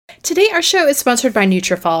Today our show is sponsored by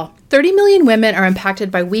Nutrafol. 30 million women are impacted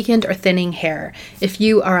by weakened or thinning hair. If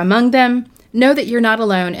you are among them, know that you're not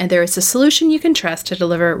alone and there is a solution you can trust to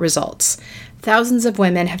deliver results. Thousands of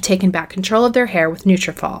women have taken back control of their hair with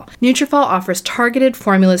Nutrafol. Nutrafol offers targeted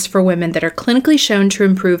formulas for women that are clinically shown to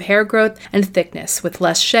improve hair growth and thickness with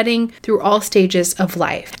less shedding through all stages of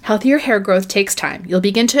life. Healthier hair growth takes time. You'll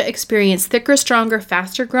begin to experience thicker, stronger,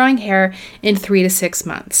 faster growing hair in 3 to 6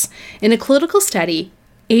 months. In a clinical study,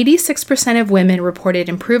 86% of women reported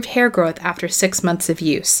improved hair growth after 6 months of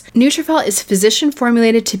use. Nutrafol is physician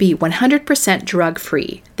formulated to be 100%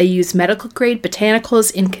 drug-free. They use medical-grade botanicals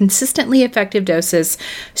in consistently effective doses,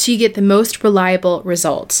 so you get the most reliable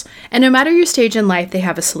results. And no matter your stage in life, they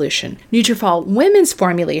have a solution. Nutrafol Women's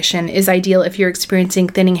formulation is ideal if you're experiencing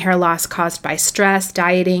thinning hair loss caused by stress,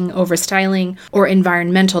 dieting, overstyling, or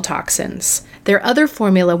environmental toxins. Their other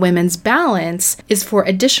formula, Women's Balance, is for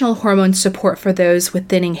additional hormone support for those with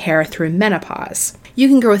thinning hair through menopause. You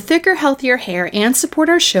can grow thicker, healthier hair and support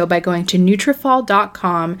our show by going to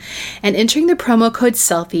Nutrafol.com and entering the promo code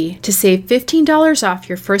SELFIE to save $15 off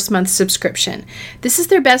your first month's subscription. This is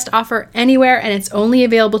their best offer anywhere, and it's only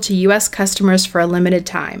available to U.S. customers for a limited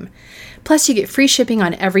time. Plus, you get free shipping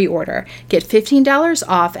on every order. Get $15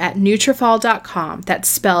 off at Nutrafol.com. That's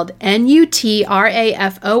spelled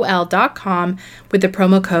Nutrafol.com with the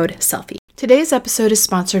promo code SELFIE. Today's episode is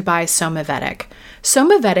sponsored by Somavedic.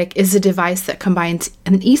 Somavedic is a device that combines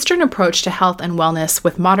an Eastern approach to health and wellness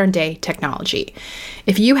with modern-day technology.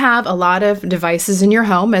 If you have a lot of devices in your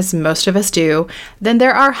home, as most of us do, then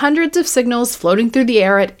there are hundreds of signals floating through the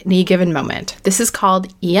air at any given moment. This is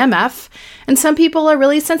called EMF, and some people are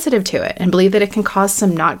really sensitive to it and believe that it can cause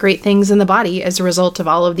some not great things in the body as a result of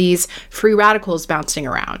all of these free radicals bouncing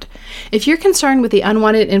around. If you're concerned with the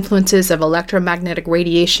unwanted influences of electromagnetic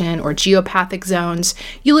radiation or geopathic zones,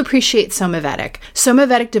 you'll appreciate Somavedic.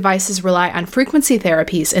 Somavedic devices rely on frequency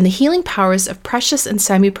therapies and the healing powers of precious and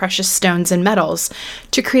semi-precious stones and metals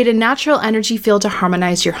to create a natural energy field to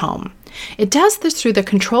harmonize your home. It does this through the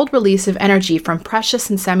controlled release of energy from precious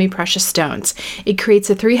and semi-precious stones. It creates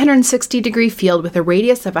a 360-degree field with a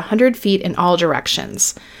radius of 100 feet in all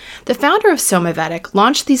directions. The founder of Somavedic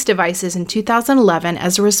launched these devices in 2011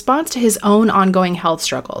 as a response to his own ongoing health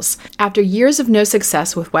struggles. After years of no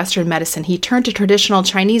success with Western medicine, he turned to traditional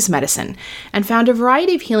Chinese medicine and found a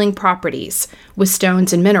variety of healing properties with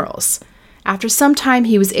stones and minerals. After some time,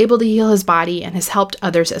 he was able to heal his body and has helped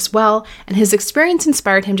others as well, and his experience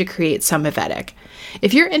inspired him to create Somavedic.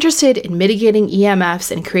 If you're interested in mitigating EMFs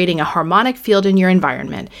and creating a harmonic field in your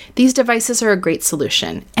environment, these devices are a great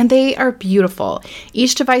solution, and they are beautiful.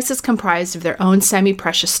 Each device is comprised of their own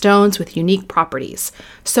semi-precious stones with unique properties.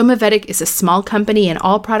 Somavedic is a small company, and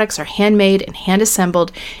all products are handmade and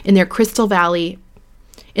hand-assembled in the Crystal Valley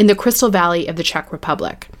of the Czech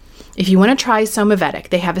Republic. If you want to try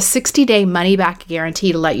Somavedic, they have a 60-day money-back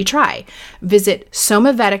guarantee to let you try. Visit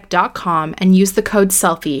Somavedic.com and use the code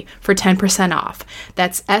SELFIE for 10% off.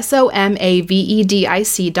 That's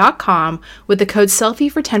Somavedic.com with the code SELFIE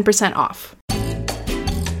for 10% off.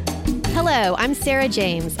 Hello, I'm Sarah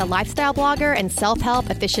James, a lifestyle blogger and self-help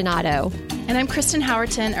aficionado. And I'm Kristen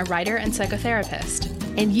Howerton, a writer and psychotherapist.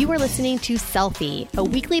 And you are listening to Selfie, a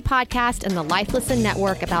weekly podcast in the Life Listen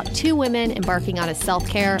Network about two women embarking on a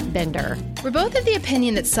self-care bender. We're both of the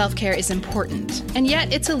opinion that self-care is important, and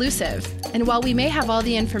yet it's elusive. And while we may have all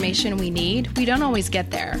the information we need, we don't always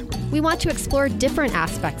get there. We want to explore different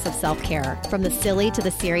aspects of self-care, from the silly to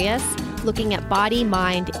the serious, looking at body,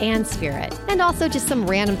 mind, and spirit, and also just some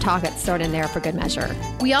random talk that's thrown in there for good measure.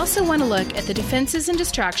 We also want to look at the defenses and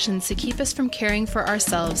distractions that keep us from caring for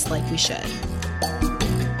ourselves like we should.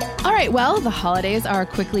 All right, well, the holidays are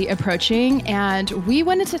quickly approaching, and we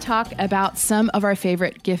wanted to talk about some of our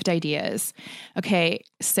favorite gift ideas. Okay,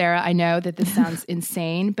 Sarah, I know that this sounds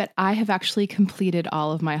insane, but I have actually completed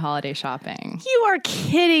all of my holiday shopping. You are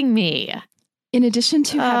kidding me. In addition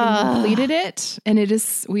to having completed it, and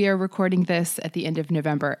we are recording this at the end of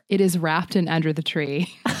November, it is wrapped and under the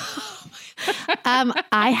tree.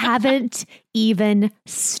 I haven't even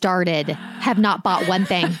started. Have not bought one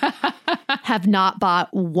thing. Have not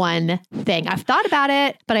bought one thing. I've thought about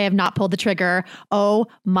it, but I have not pulled the trigger. Oh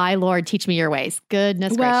my Lord, teach me your ways.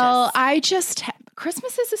 Goodness gracious. Well,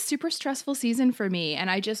 Christmas is a super stressful season for me, and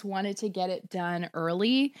I just wanted to get it done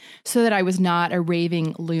early so that I was not a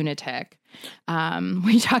raving lunatic.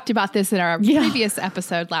 We talked about this in our previous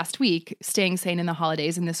episode last week, staying sane in the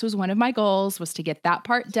holidays. And this was one of my goals, was to get that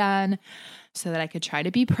part done so that I could try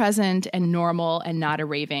to be present and normal and not a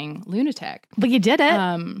raving lunatic. But you did it.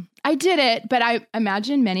 I did it, but I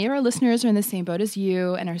imagine many of our listeners are in the same boat as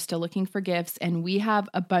you and are still looking for gifts. And we have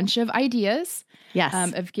a bunch of ideas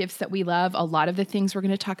of gifts that we love. A lot of the things we're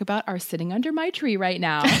going to talk about are sitting under my tree right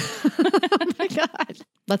now. Oh my God.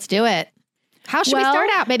 Let's do it. How should we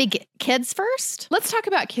start out? Maybe kids first? Let's talk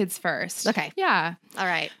about kids first. Okay. Yeah. All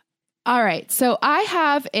right. All right. So I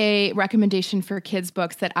have a recommendation for kids'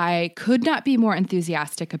 books that I could not be more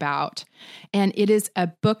enthusiastic about. And it is a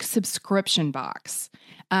book subscription box.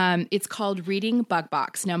 It's called Reading Bug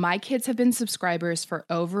Box. Now, my kids have been subscribers for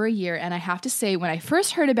over a year. And I have to say, when I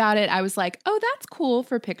first heard about it, I was like, oh, that's cool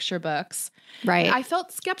for picture books. Right. I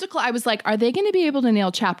felt skeptical. I was like, are they going to be able to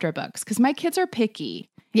nail chapter books? Because my kids are picky.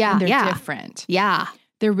 Yeah. And they're different. Yeah.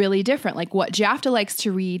 They're really different. Like what Jafta likes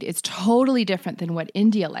to read is totally different than what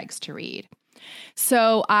India likes to read.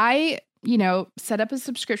 So I, set up a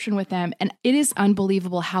subscription with them, and it is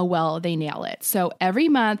unbelievable how well they nail it. So every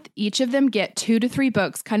month, each of them get 2 to 3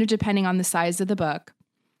 books, kind of depending on the size of the book.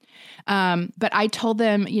 But I told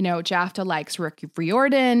them, Jafta likes Rick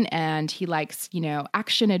Riordan and he likes,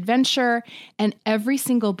 action adventure, and every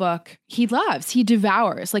single book he loves, he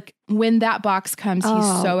devours. Like when that box comes,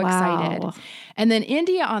 he's so excited. And then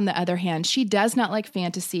India, on the other hand, she does not like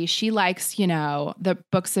fantasy. She likes, the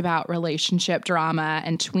books about relationship drama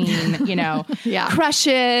and tween,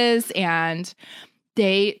 crushes, and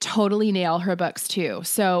they totally nail her books too.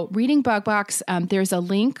 So Reading Bug Box, there's a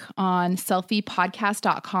link on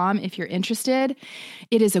selfiepodcast.com if you're interested.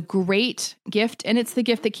 It is a great gift, and it's the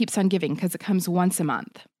gift that keeps on giving because it comes once a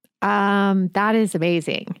month. That is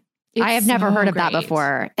amazing. I have never heard of that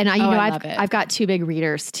before. And I've got 2 big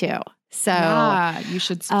readers too. So yeah, you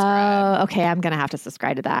should subscribe. Okay, I'm going to have to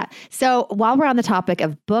subscribe to that. So while we're on the topic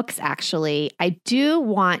of books, actually, I do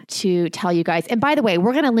want to tell you guys, and by the way,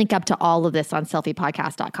 we're going to link up to all of this on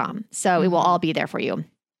selfiepodcast.com. So it will all be there for you.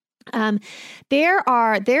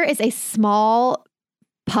 There is a small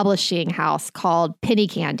publishing house called Penny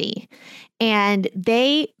Candy, and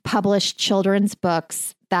they publish children's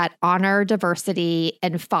books that honor diversity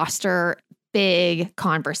and foster big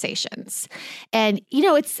conversations. And,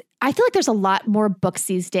 I feel like there's a lot more books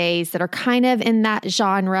these days that are kind of in that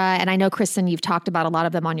genre. And I know, Kristen, you've talked about a lot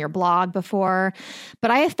of them on your blog before,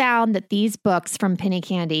 but I have found that these books from Penny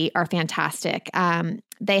Candy are fantastic.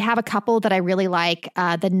 They have a couple that I really like.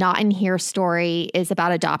 The Not in Here story is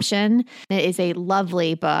about adoption. It is a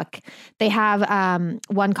lovely book. They have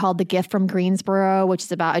one called The Gift from Greensboro, which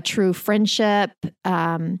is about a true friendship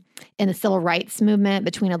in the civil rights movement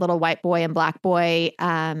between a little white boy and black boy.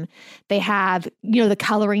 They have,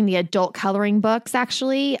 the adult coloring books,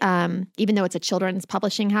 actually, even though it's a children's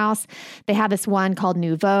publishing house. They have this one called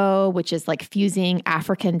Nouveau, which is like fusing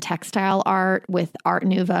African textile art with Art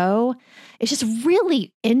Nouveau. It's just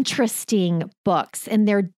really interesting books, and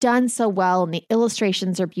they're done so well, and the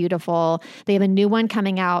illustrations are beautiful. They have a new one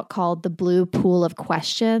coming out called The Blue Pool of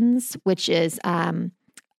Questions, which is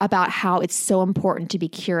about how it's so important to be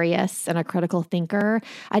curious and a critical thinker.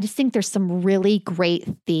 I just think there's some really great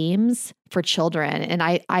themes for children, and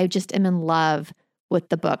I just am in love with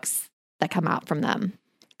the books that come out from them.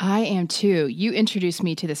 I am too. You introduced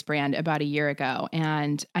me to this brand about a year ago.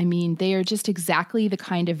 And I mean, they are just exactly the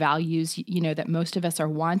kind of values, that most of us are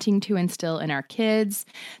wanting to instill in our kids.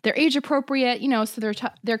 They're age appropriate, so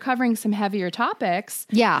they're covering some heavier topics.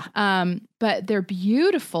 Yeah. But they're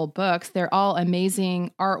beautiful books. They're all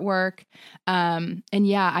amazing artwork. And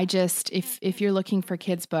yeah, if you're looking for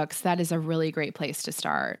kids' books, that is a really great place to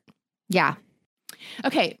start. Yeah.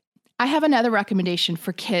 Okay. I have another recommendation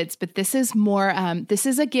for kids, but this is more, this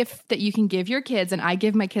is a gift that you can give your kids, and I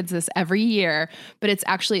give my kids this every year, but it's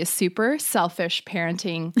actually a super selfish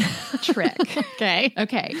parenting trick.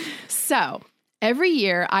 Okay. So every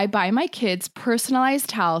year I buy my kids personalized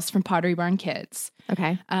towels from Pottery Barn Kids.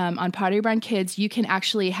 Okay. On Pottery Barn Kids, you can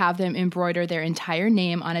actually have them embroider their entire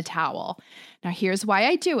name on a towel. Now, here's why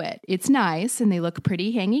I do it. It's nice and they look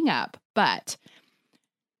pretty hanging up, but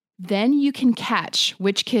then you can catch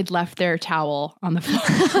which kid left their towel on the floor.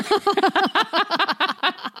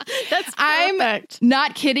 That's perfect. I'm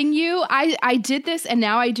not kidding you. I did this, and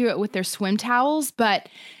now I do it with their swim towels, but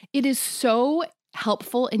it is so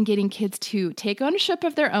helpful in getting kids to take ownership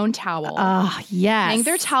of their own towel. Yes. Hang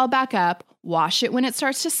their towel back up, wash it when it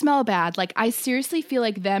starts to smell bad. Like, I seriously feel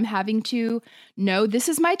like them having to know this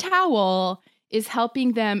is my towel is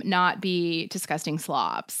helping them not be disgusting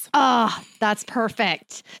slobs. Oh, that's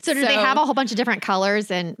perfect. So do they have a whole bunch of different colors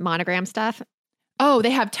and monogram stuff? Oh,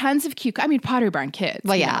 they have tons of cute. I mean, Pottery Barn Kids.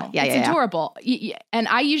 Well, yeah. It's adorable. And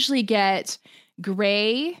I usually get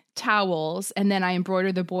gray towels, and then I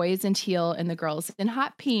embroider the boys in teal and the girls in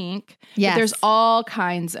hot pink. Yes. But there's all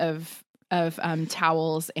kinds of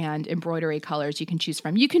towels and embroidery colors you can choose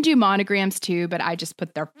from. You can do monograms too, but I just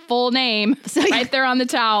put their full name right there on the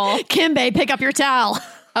towel. Kimbe, pick up your towel.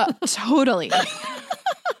 Totally.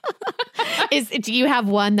 Do you have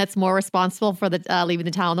one that's more responsible for the leaving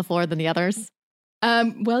the towel on the floor than the others?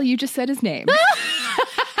 Well, you just said his name.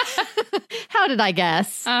 How did I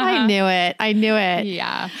guess? I knew it.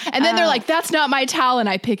 Yeah. And then they're like, that's not my towel. And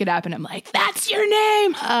I pick it up and I'm like, that's your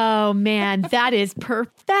name. Oh man, that is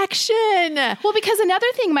perfection. Well, because another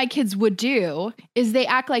thing my kids would do is they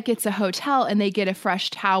act like it's a hotel and they get a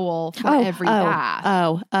fresh towel for every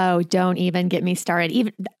bath. Don't even get me started.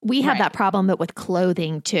 Even we have that problem, but with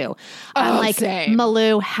clothing too. I'm like, same.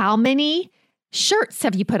 Malou, how many shirts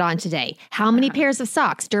have you put on today? How many pairs of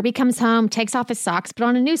socks? Derby comes home, takes off his socks, put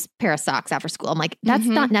on a new pair of socks after school. I'm like, that's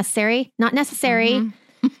not necessary. Not necessary.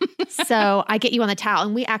 So I get you on the towel,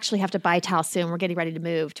 and we actually have to buy towels soon. We're getting ready to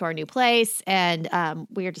move to our new place, and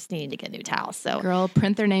we're just needing to get new towels. So, girl,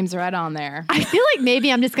 print their names right on there. I feel like maybe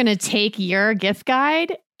I'm just going to take your gift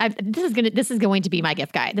guide. This is going to be my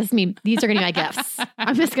gift guide. These are going to be my gifts.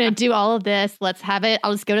 I'm just going to do all of this. Let's have it.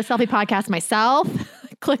 I'll just go to Selfie Podcast myself.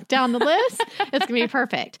 Click down the list. It's going to be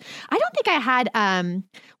perfect. I don't think I had,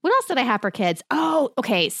 what else did I have for kids? Oh,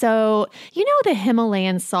 okay. So, you know, the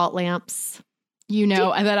Himalayan salt lamps. You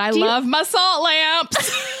know that I love my salt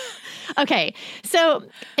lamps. Okay. So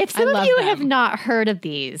if some of you have not heard of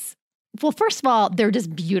these, well, first of all, they're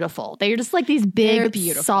just beautiful. They're just like these big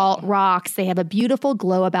salt rocks. They have a beautiful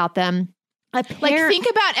glow about them. Like think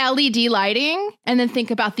about LED lighting and then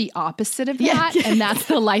think about the opposite of that. And that's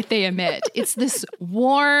the light they emit. It's this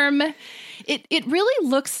warm, it really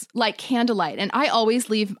looks like candlelight. And I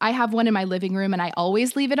have one in my living room and I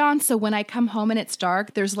always leave it on. So when I come home and it's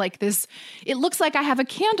dark, there's like this, it looks like I have a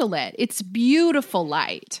candle lit. It's beautiful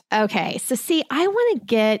light. Okay. So see, I want to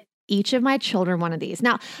get each of my children one of these.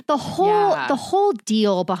 Now, the whole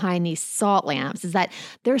deal behind these salt lamps is that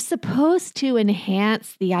they're supposed to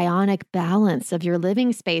enhance the ionic balance of your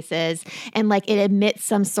living spaces, and like it emits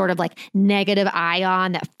some sort of like negative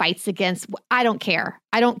ion that fights against. I don't care.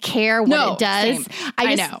 I don't care what it does. Same.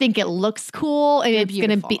 I just think it looks cool, and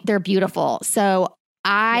they're beautiful. So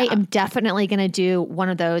I am definitely going to do one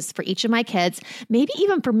of those for each of my kids, maybe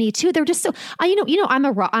even for me too. They're just so,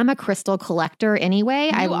 I'm a crystal collector anyway.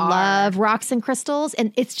 I love rocks and crystals,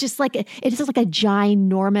 and it's just like a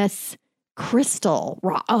ginormous crystal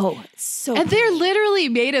rock. Oh, so and they're literally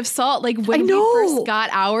made of salt. Like when we first got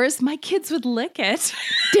ours, my kids would lick it.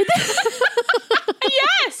 Did they?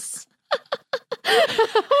 Yes.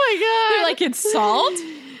 Oh my God. They're like, it's salt.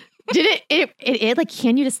 Did it like,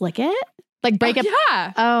 can you just lick it? Like break up?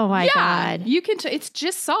 Yeah. Oh my God. You can, it's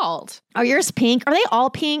just salt. Are yours pink? Are they all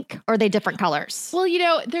pink or are they different colors? Well,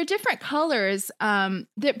 they're different colors,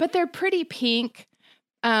 but they're pretty pink.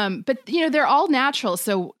 But they're all natural.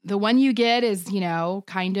 So the one you get is,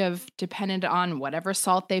 kind of dependent on whatever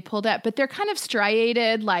salt they pulled at, but they're kind of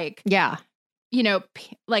striated, like,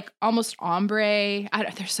 like almost ombre.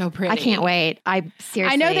 They're so pretty. I can't wait. I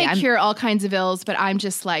know they cure all kinds of ills, but I'm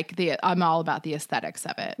just like I'm all about the aesthetics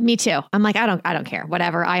of it. Me too. I'm like, I don't care.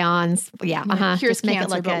 Whatever. Ions. Yeah. Cures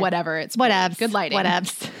cancer, but whatever. It's whatevs. Good lighting.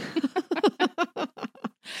 Whatevs.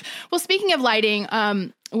 Well, speaking of lighting,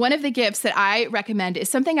 one of the gifts that I recommend is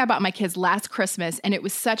something I bought my kids last Christmas, and it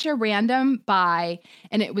was such a random buy,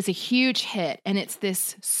 and it was a huge hit. And it's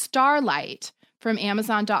this Starlight from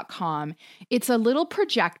Amazon.com. It's a little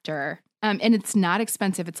projector, and it's not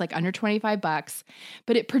expensive. It's like under $25,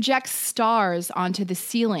 but it projects stars onto the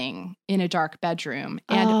ceiling in a dark bedroom.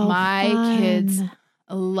 And my kids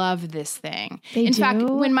love this thing. In fact,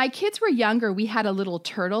 when my kids were younger, we had a little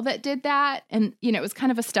turtle that did that. And, it was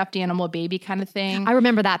kind of a stuffed animal baby kind of thing. I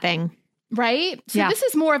remember that thing. Right? So this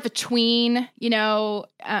is more of a tween,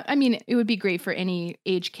 it would be great for any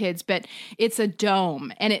age kids, but it's a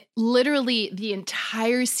dome, and it literally, the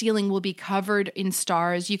entire ceiling will be covered in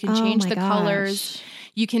stars. You can change the colors.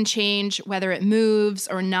 You can change whether it moves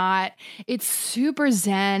or not. It's super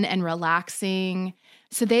zen and relaxing.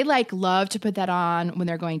 So they love to put that on when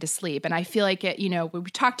they're going to sleep. And I feel like it, we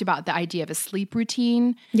talked about the idea of a sleep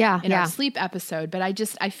routine in our sleep episode, but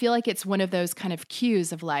I feel like it's one of those kind of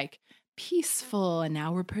cues of like, peaceful, and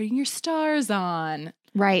now we're putting your stars on.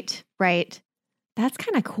 Right. That's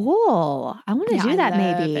kind of cool. I want to do that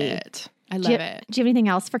maybe. I love it. Do you have anything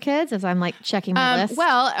else for kids as I'm like checking my list?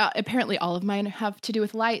 Well, apparently all of mine have to do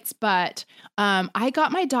with lights, but I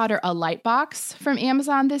got my daughter a light box from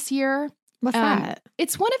Amazon this year. What's that?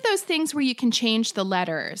 It's one of those things where you can change the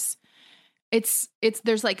letters.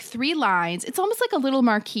 There's like 3 lines. It's almost like a little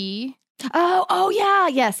marquee. Oh yeah,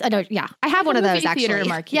 yes. I know. Yeah, I have one of those actually. Theater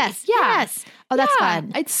marquee. Yes, yes. Oh, that's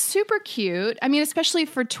fun. It's super cute. I mean, especially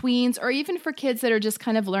for tweens or even for kids that are just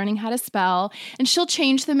kind of learning how to spell. And she'll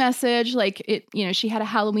change the message. Like she had a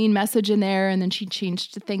Halloween message in there and then she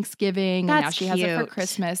changed to Thanksgiving and now she has it for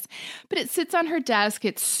Christmas. But it sits on her desk.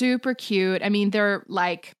 It's super cute. I mean, they're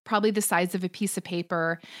like probably the size of a piece of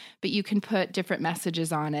paper, but you can put different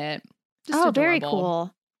messages on it. Just adorable. Very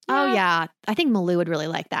cool. Yeah. Oh yeah. I think Malou would really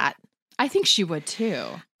like that. I think she would too.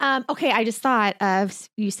 Okay, I just thought of,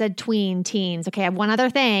 you said teens. Okay, I have one other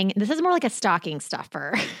thing. This is more like a stocking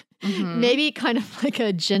stuffer. Mm-hmm. Maybe kind of like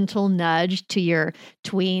a gentle nudge to your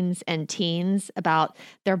tweens and teens about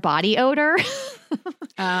their body odor.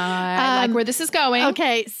 I like where this is going.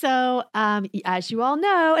 Okay, so as you all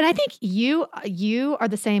know, and I think you are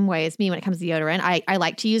the same way as me when it comes to deodorant. I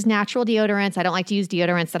like to use natural deodorants. I don't like to use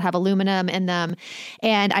deodorants that have aluminum in them.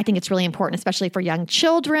 And I think it's really important, especially for young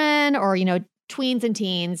children or, tweens and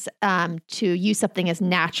teens, to use something as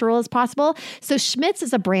natural as possible. So Schmidt's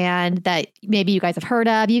is a brand that maybe you guys have heard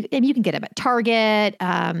of. You can get them at Target,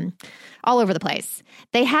 all over the place.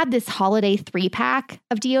 They had this holiday 3-pack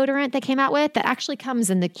of deodorant they came out with that actually comes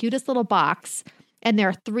in the cutest little box. And there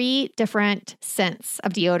are 3 different scents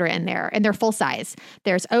of deodorant in there, and they're full size.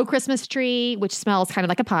 There's Oh Christmas Tree, which smells kind of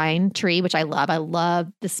like a pine tree, which I love. I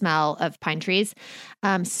love the smell of pine trees.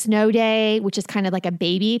 Snow Day, which is kind of like a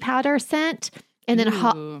baby powder scent. And then,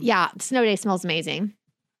 Snow Day smells amazing.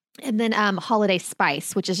 And then Holiday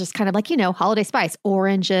Spice, which is just kind of like, holiday spice,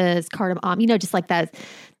 oranges, cardamom, just like that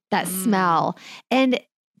smell. And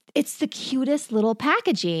it's the cutest little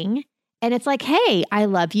packaging. And it's like, hey, I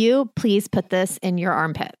love you. Please put this in your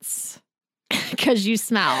armpits because you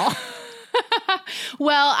smell.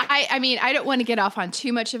 Well, I mean, I don't want to get off on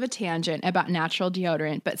too much of a tangent about natural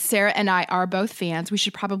deodorant, but Sarah and I are both fans. We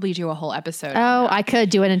should probably do a whole episode. Oh, I could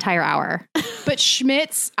do an entire hour. But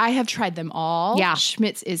Schmidt's, I have tried them all. Yeah.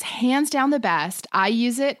 Schmidt's is hands down the best. I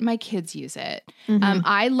use it. My kids use it.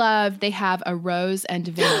 Mm-hmm. They have a rose and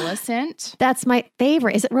vanilla scent. That's my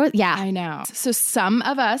favorite. Is it rose? Yeah. I know. So some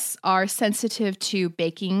of us are sensitive to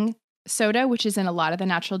baking soda, which is in a lot of the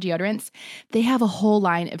natural deodorants. They have a whole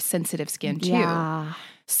line of sensitive skin too. Yeah.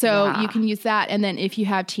 So you can use that. And then if you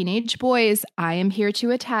have teenage boys, I am here to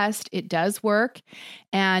attest. It does work.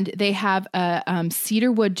 And they have a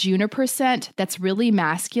cedarwood juniper scent that's really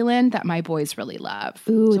masculine that my boys really love.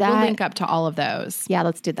 Ooh, so we'll link up to all of those. Yeah,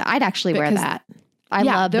 let's do that. I'd actually wear that. I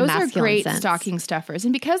love those the masculine are great scents. stocking stuffers.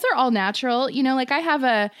 And because they're all natural, like I have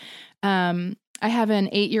an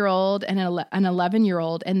 8-year-old and an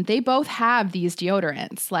 11-year-old, and they both have these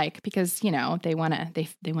deodorants, like, because, they want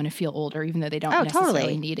to feel older, even though they don't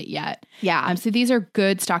necessarily need it yet. Yeah. So these are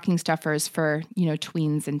good stocking stuffers for,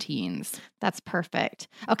 tweens and teens. That's perfect.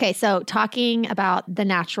 Okay. So talking about the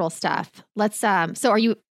natural stuff, let's, so are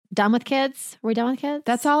you done with kids? Are we done with kids?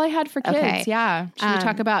 That's all I had for kids. Okay. Yeah. Should we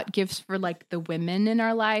talk about gifts for like the women in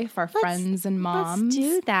our life, our friends and moms? Let's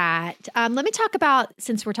do that. Let me talk about,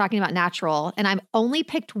 since we're talking about natural, and I've only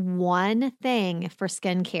picked one thing for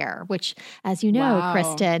skincare, which, as you know,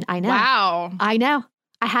 Kristen, I know. Wow. I know.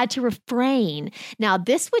 I had to refrain. Now,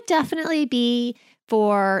 this would definitely be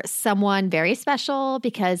for someone very special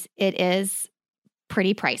because it is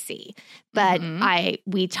pretty pricey. But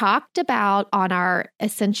we talked about on our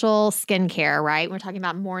essential skincare, right? We're talking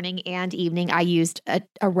about morning and evening. I used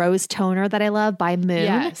a rose toner that I love by Moon.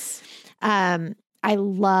 Yes. I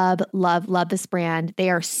love this brand. They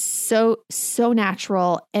are so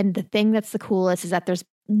natural. And the thing that's the coolest is that there's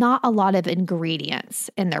not a lot of ingredients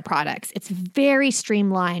in their products. It's very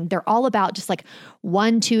streamlined. They're all about just like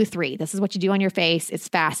 1, 2, 3. This is what you do on your face. It's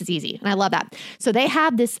fast. It's easy. And I love that. So they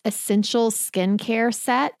have this essential skincare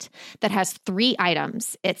set that has 3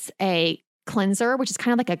 items. It's a cleanser, which is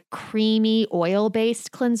kind of like a creamy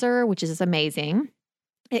oil-based cleanser, which is amazing.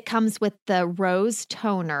 It comes with the rose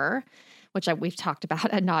toner, which we've talked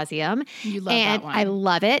about ad nauseum. You love that one. I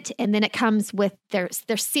love it. And then it comes with their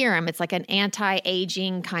serum. It's like an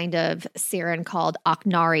anti-aging kind of serum called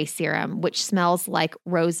Aknari serum, which smells like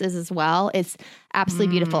roses as well. It's absolutely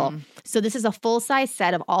beautiful. So this is a full-size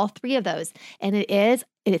set of all 3 of those. And it's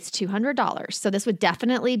 $200. So this would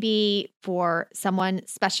definitely be for someone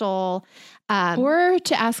special. Or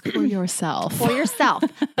to ask for yourself. For yourself.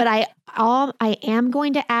 But I am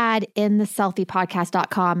going to add in the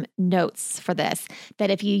selfiepodcast.com notes for this,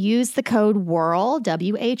 that if you use the code WHORL,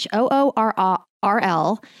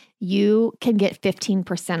 WHOORL, you can get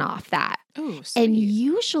 15% off that. Oh, sweet. And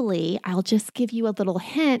usually, I'll just give you a little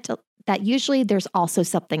hint that usually there's also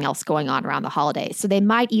something else going on around the holidays. So they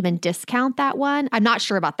might even discount that one. I'm not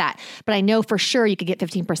sure about that, but I know for sure you could get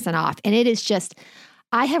 15% off. And it is just,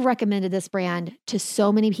 I have recommended this brand to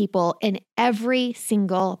so many people, and every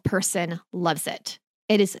single person loves it.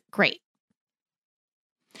 It is great.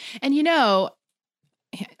 And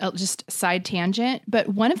just side tangent, but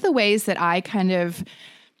one of the ways that I kind of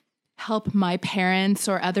help my parents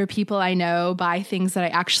or other people I know buy things that I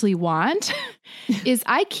actually want is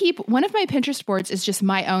I keep one of my Pinterest boards is just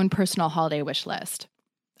my own personal holiday wish list.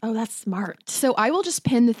 Oh, that's smart. So I will just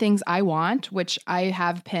pin the things I want, which I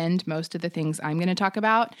have pinned most of the things I'm going to talk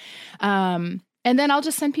about. And then I'll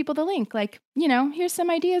just send people the link. Like, here's some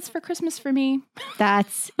ideas for Christmas for me.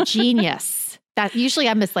 That's genius. That usually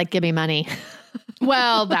I'm just like, give me money.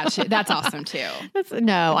 Well, that's awesome too. I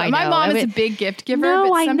know. My mom is a big gift giver,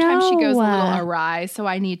 but sometimes she goes a little awry. So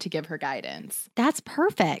I need to give her guidance. That's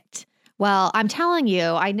perfect. Well, I'm telling you,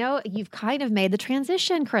 I know you've kind of made the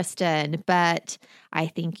transition, Kristen, but I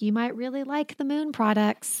think you might really like the Moon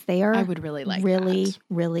products. I would really like that.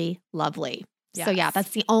 Really lovely. Yes. So yeah,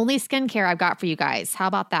 that's the only skincare I've got for you guys. How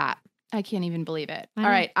about that? I can't even believe it. All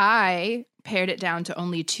right. I pared it down to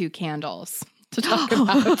only 2 candles to talk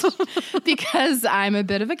about because I'm a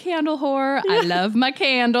bit of a candle whore. I love my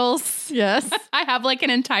candles. Yes. I have like an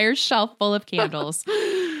entire shelf full of candles.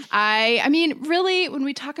 I mean, really, when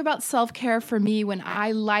we talk about self-care for me, when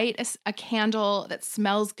I light a candle that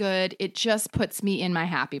smells good, it just puts me in my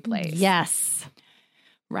happy place. Yes.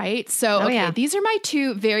 Right? So, these are my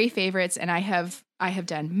 2 very favorites, and I have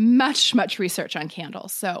done much research on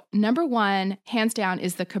candles. So, number 1, hands down,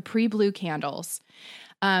 is the Capri Blue candles.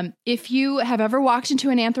 If you have ever walked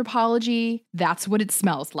into an Anthropologie, that's what it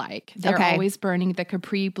smells like. They're always burning the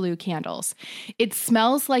Capri Blue candles. It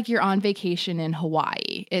smells like you're on vacation in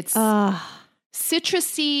Hawaii. It's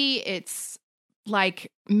citrusy. It's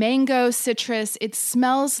like mango citrus. It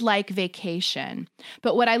smells like vacation.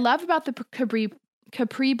 But what I love about the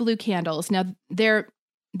Capri Blue candles, now their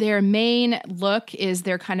main look is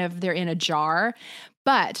they're in a jar,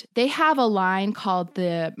 but they have a line called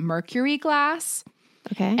the Mercury glass.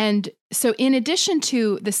 Okay. And so in addition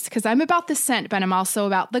to this, because I'm about the scent, but I'm also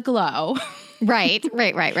about the glow. Right.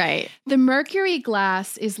 The Mercury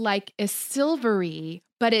glass is like a silvery,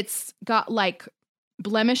 but it's got like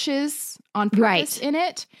blemishes on purpose in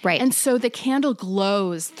it. Right. And so the candle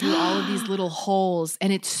glows through all of these little holes,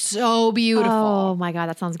 and it's so beautiful. Oh my God,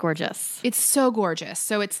 that sounds gorgeous. It's so gorgeous.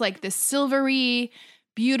 So it's like this silvery,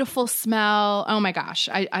 beautiful smell. Oh my gosh.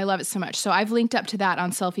 I love it so much. So I've linked up to that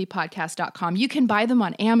on selfiepodcast.com. You can buy them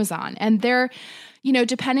on Amazon, and they're,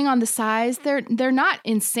 depending on the size, they're not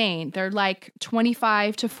insane. They're like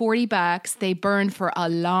 $25 to $40. They burn for a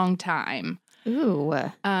long time. Ooh.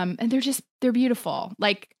 And they're beautiful.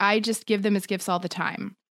 Like I just give them as gifts all the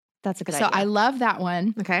time. That's a good idea. So I love that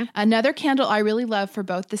one. Okay. Another candle I really love for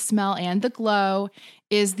both the smell and the glow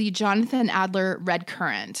is the Jonathan Adler Red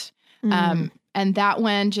Currant. And that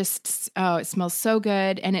one it smells so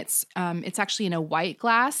good. And it's actually in a white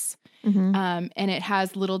glass. And it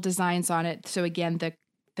has little designs on it. So again,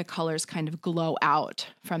 the colors kind of glow out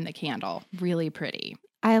from the candle. Really pretty.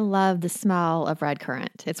 I love the smell of red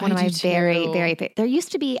currant. It's one of my very, very favorite. There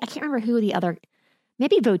used to be, I can't remember who the other,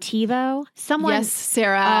 maybe Votivo. Yes,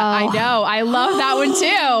 Sarah. I know. I love that one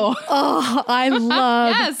too. Oh, I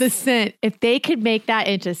love the scent. If they could make that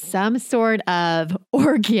into some sort of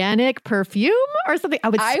organic perfume or something, I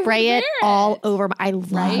would spray it all over. I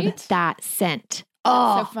love that scent.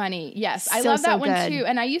 That's so funny. Yes, I love that one too.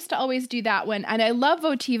 And I used to always do that one. And I love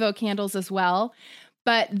Votivo candles as well.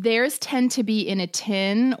 But theirs tend to be in a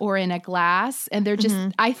tin or in a glass. And they're just,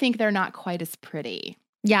 I think they're not quite as pretty.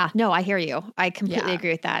 Yeah, no, I hear you. I completely agree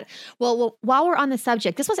with that. Well, while we're on the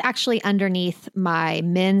subject, this was actually underneath my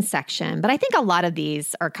men's section, but I think a lot of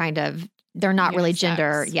these are they're not really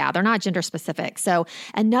gender. Yeah, they're not gender specific. So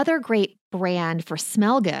another great brand for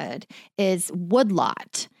smell good is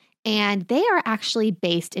Woodlot. And they are actually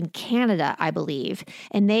based in Canada, I believe.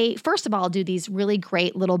 And they, first of all, do these really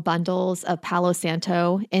great little bundles of Palo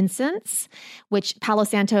Santo incense, which Palo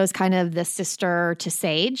Santo is kind of the sister to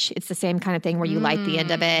sage. It's the same kind of thing where you light the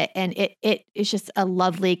end of it. And it is just a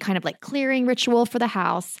lovely kind of like clearing ritual for the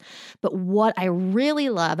house. But what I really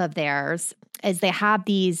love of theirs is they have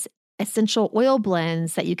these essential oil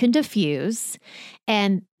blends that you can diffuse.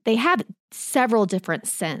 And they have several different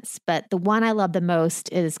scents, but the one I love the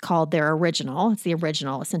most is called their original. It's the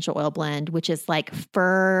original essential oil blend, which is like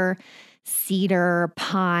fir, cedar,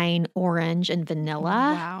 pine, orange, and vanilla.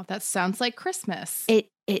 Wow, that sounds like Christmas. It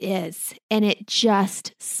is. And it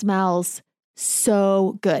just smells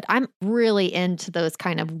So good. I'm really into those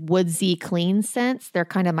kind of woodsy clean scents. They're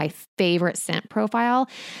kind of my favorite scent profile.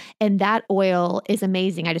 And that oil is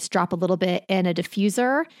amazing. I just drop a little bit in a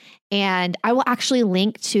diffuser, and I will actually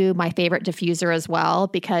link to my favorite diffuser as well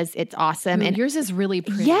because it's awesome. Ooh, and yours is really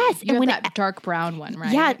pretty. Yes. You have that dark brown one,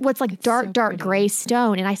 right? Yeah. Well, it's like It's dark, so dark pretty. gray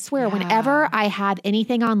stone. And I swear, whenever I have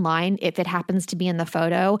anything online, if it happens to be in the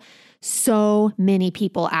photo, so many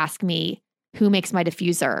people ask me, who makes my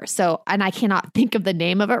diffuser? So, and I cannot think of the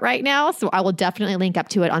name of it right now. So I will definitely link up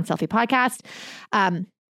to it on Selfie Podcast.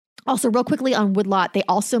 Also, real quickly on Woodlot, they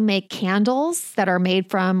also make candles that are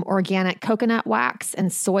made from organic coconut wax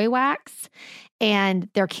and soy wax. And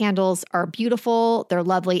their candles are beautiful. They're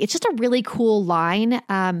lovely. It's just a really cool line.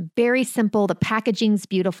 Very simple. The packaging's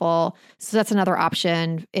beautiful. So that's another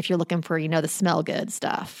option if you're looking for, the smell good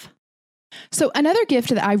stuff. So another gift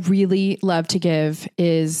that I really love to give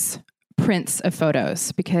is prints of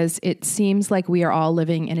photos, because it seems like we are all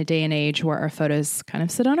living in a day and age where our photos kind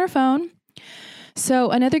of sit on our phone.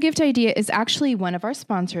 So another gift idea is actually one of our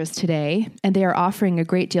sponsors today, and they are offering a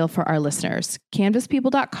great deal for our listeners.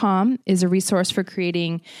 Canvaspeople.com is a resource for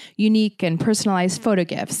creating unique and personalized photo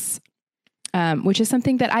gifts, which is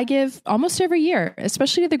something that I give almost every year,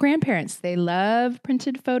 especially to the grandparents. They love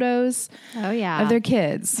printed photos of their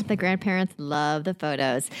kids. The grandparents love the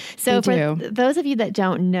photos. So for those of you that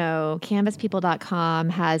don't know, canvaspeople.com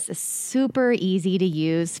has a super easy to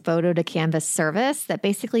use photo to canvas service that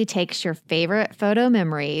basically takes your favorite photo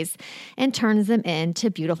memories and turns them into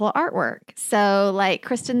beautiful artwork. So like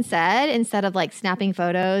Kristen said, instead of like snapping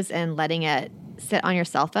photos and letting it sit on your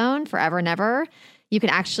cell phone forever and ever, you can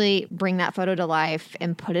actually bring that photo to life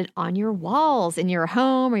and put it on your walls in your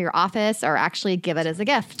home or your office, or actually give it as a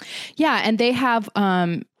gift. Yeah, and they have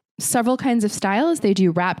several kinds of styles. They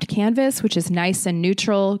do wrapped canvas, which is nice and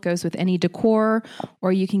neutral, goes with any decor,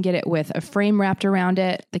 or you can get it with a frame wrapped around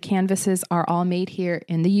it. The canvases are all made here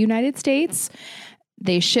in the United States.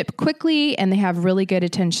 They ship quickly, and they have really good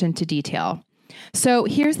attention to detail. So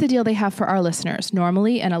here's the deal they have for our listeners.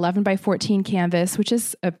 Normally, an 11 by 14 canvas, which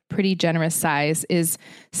is a pretty generous size, is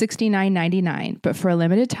 $69.99. But for a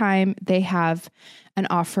limited time, they have an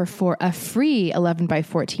offer for a free 11 by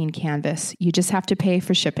 14 canvas. You just have to pay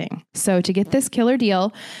for shipping. So to get this killer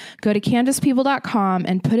deal, go to canvaspeople.com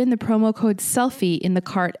and put in the promo code SELFIE in the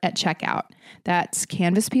cart at checkout. That's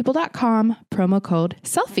canvaspeople.com, promo code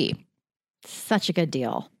SELFIE. Such a good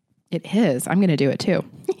deal. It is. I'm going to do it too.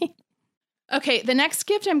 Okay, the next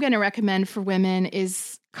gift I'm going to recommend for women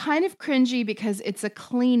is kind of cringy because it's a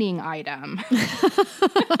cleaning item.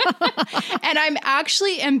 And I'm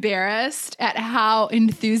actually embarrassed at how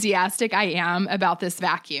enthusiastic I am about this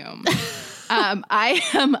vacuum. I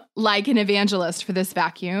am like an evangelist for this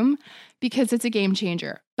vacuum because it's a game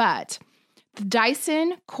changer. But the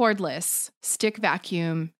Dyson cordless stick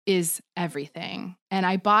vacuum is everything. And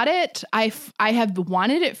I bought it. I have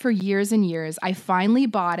wanted it for years and years. I finally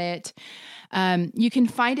bought it. You can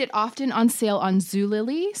find it often on sale on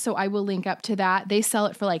Zulily, so I will link up to that. They sell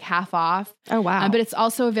it for like half off. Oh, wow. But it's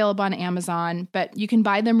also available on Amazon, but you can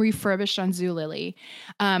buy them refurbished on Zulily.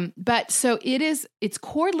 But so it's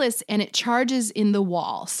cordless and it charges in the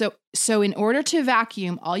wall. So in order to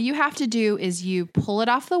vacuum, all you have to do is you pull it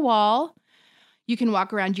off the wall. You can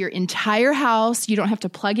walk around your entire house. You don't have to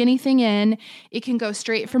plug anything in. It can go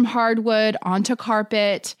straight from hardwood onto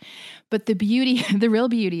carpet. But the real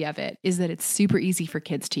beauty of it is that it's super easy for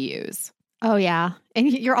kids to use. Oh, yeah.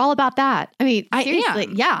 And you're all about that. I mean, seriously.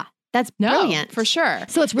 Yeah, that's brilliant. For sure.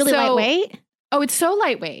 So it's really lightweight? Oh, it's so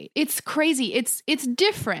lightweight. It's crazy. It's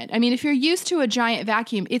different. I mean, if you're used to a giant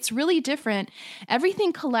vacuum, it's really different.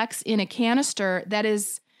 Everything collects in a canister that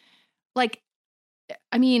is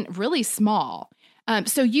really small.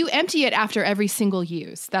 So you empty it after every single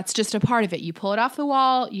use. That's just a part of it. You pull it off the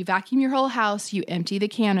wall, you vacuum your whole house, you empty the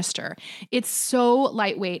canister. It's so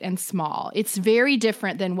lightweight and small. It's very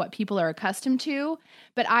different than what people are accustomed to,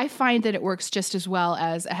 but I find that it works just as well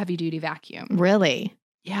as a heavy-duty vacuum. Really?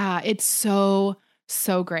 Yeah, it's so,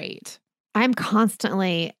 so great. I'm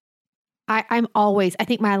constantly, I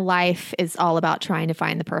think my life is all about trying to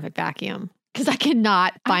find the perfect vacuum. Because I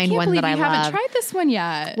cannot find one that I love. I haven't tried this one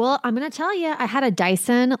yet. Well, I'm going to tell you, I had a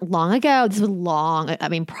Dyson long ago. This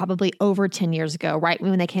was probably over 10 years ago, right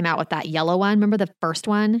when they came out with that yellow one. Remember the first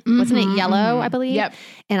one? Mm-hmm, wasn't it yellow, I believe? Yep.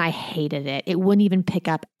 And I hated it. It would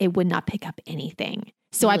not pick up anything.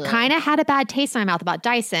 So I've kind of had a bad taste in my mouth about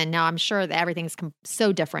Dyson. Now I'm sure that everything's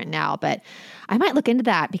so different now, but I might look into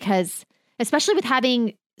that because especially with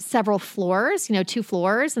having several floors, 2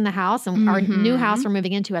 floors in the house, and our new house we're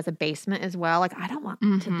moving into has a basement as well. Like I don't want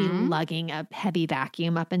to be lugging a heavy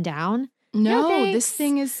vacuum up and down. No, thanks. this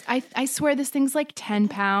thing is, I swear this thing's like 10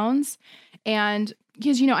 pounds. And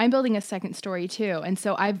because, I'm building a second story too. And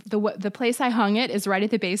so the place I hung it is right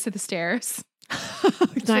at the base of the stairs.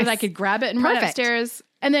 Nice. So that I could grab it and run upstairs.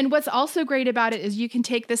 And then what's also great about it is you can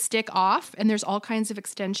take the stick off and there's all kinds of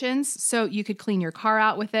extensions. So you could clean your car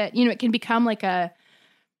out with it. It can become like a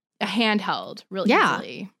handheld really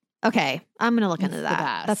easily. Okay. I'm going to look into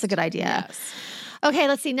that. That's a good idea. Yes. Okay.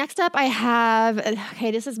 Let's see. Next up I have,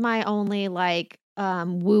 this is my only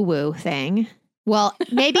woo-woo thing. Well,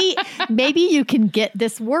 maybe you can get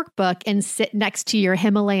this workbook and sit next to your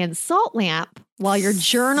Himalayan salt lamp while you're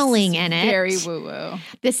journaling in it. Very woo-woo.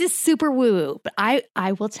 This is super woo-woo, but I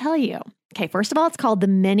will tell you. Okay, first of all, it's called the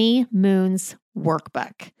Many Moons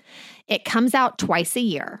Workbook. It comes out twice a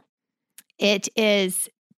year. It is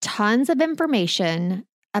tons of information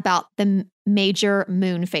about the major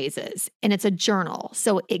moon phases, and it's a journal.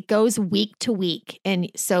 So it goes week to week. And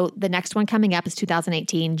so the next one coming up is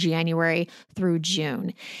 2018, January through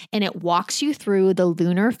June. And it walks you through the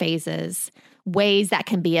lunar phases, ways that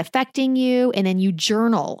can be affecting you, and then you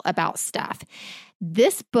journal about stuff.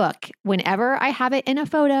 This book, whenever I have it in a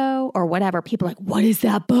photo or whatever, people are like, what is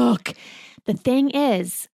that book? The thing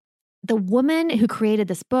is, the woman who created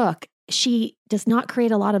this book, she does not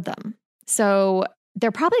create a lot of them. So they're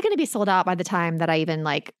probably going to be sold out by the time that I even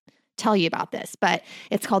tell you about this, but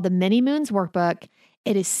it's called the Many Moons Workbook.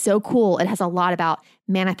 It is so cool. It has a lot about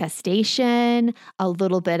manifestation, a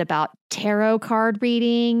little bit about tarot card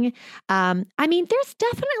reading. There's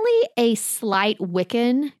definitely a slight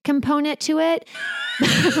Wiccan component to it.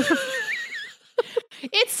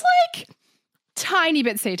 It's like tiny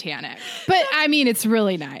bit satanic, but it's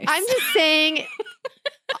really nice. I'm just saying,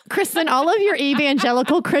 Kristen, all of your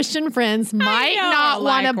evangelical Christian friends might not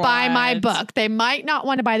want to buy my book. They might not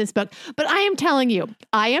want to buy this book, but I am telling you,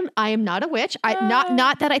 I am not a witch.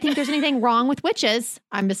 Not that I think there's anything wrong with witches.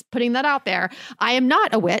 I'm just putting that out there. I am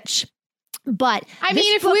not a witch. But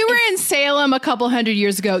if we were in Salem a couple hundred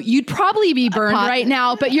years ago, you'd probably be burned right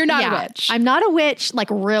now, but you're not a witch. I'm not a witch,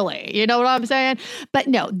 really. You know what I'm saying? But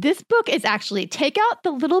no, this book is actually, take out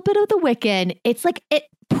the little bit of the Wiccan. It's it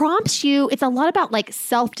prompts you. It's a lot about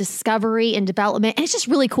self-discovery and development. And it's just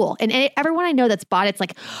really cool. And everyone I know that's bought it's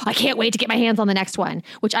I can't wait to get my hands on the next one,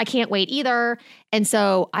 which I can't wait either. And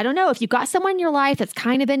so I don't know if you've got someone in your life that's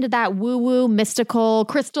kind of into that woo-woo, mystical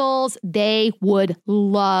crystals, they would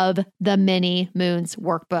love the Many Moons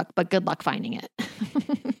Workbook, but good luck finding it. Because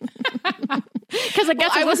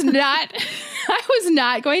I was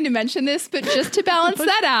not going to mention this, but just to balance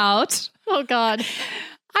that out. Oh God.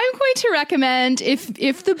 I'm going to recommend if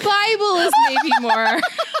the Bible is maybe more.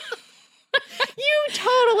 You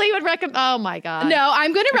totally would recommend. Oh my God. No,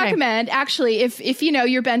 I'm going to recommend actually if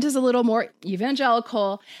your bent is a little more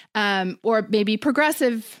evangelical or maybe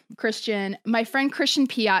progressive Christian, my friend Christian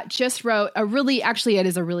Piat just wrote it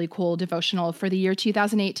is a really cool devotional for the year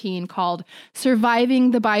 2018 called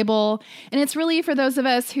Surviving the Bible. And it's really for those of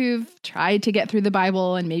us who've tried to get through the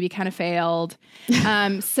Bible and maybe kind of failed.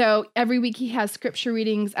 So every week he has scripture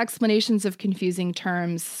readings, explanations of confusing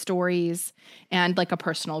terms, stories, and a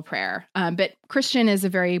personal prayer. But Christian is a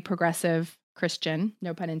very progressive Christian,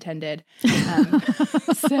 no pun intended. So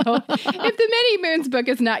if the Many Moons book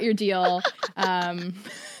is not your deal,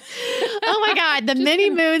 oh my God, the Many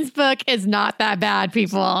Moons book is not that bad,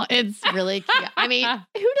 people. It's really cute. Who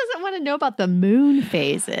doesn't want to know about the moon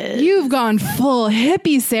phases? You've gone full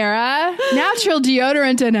hippie, Sarah. Natural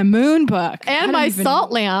deodorant and a moon book. And my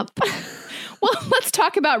salt lamp. Well, let's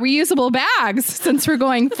talk about reusable bags since we're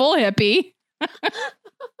going full hippie.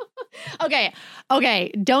 Okay.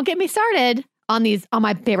 Don't get me started on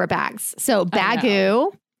my favorite bags. So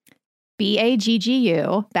Baggu,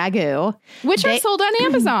 Baggu, Baggu. Which are sold on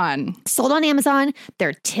Amazon. Sold on Amazon.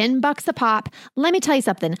 They're $10 a pop. Let me tell you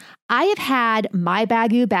something. I have had my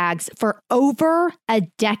Baggu bags for over a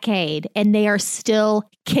decade and they are still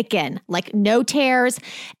kicking, no tears.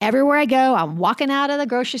 Everywhere I go, I'm walking out of the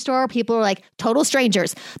grocery store. People are total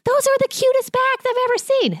strangers. Those are the cutest bags I've ever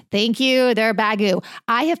seen. Thank you. They're Baggu.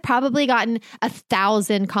 I have probably gotten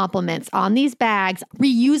 1,000 compliments on these bags,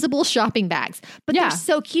 reusable shopping bags, but they're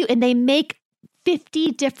so cute and they make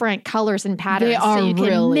 50 different colors and patterns. They are so you can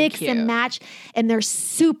really mix cute. And match, and they're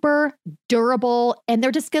super durable and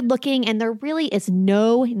they're just good looking. And there really is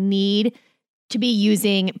no need to be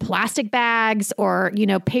using plastic bags or,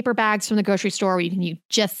 paper bags from the grocery store where you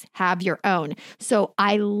just have your own. So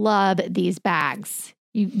I love these bags.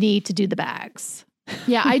 You need to do the bags.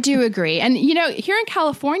 Yeah, I do agree. And, here in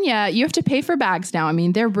California, you have to pay for bags now. I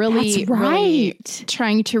mean, they're really, That's right. really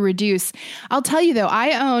trying to reduce. I'll tell you, though,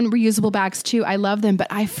 I own reusable bags, too. I love them, but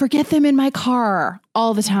I forget them in my car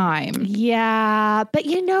all the time. Yeah, but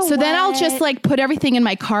So then I'll just put everything in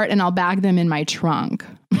my cart and I'll bag them in my trunk.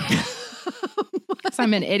 Because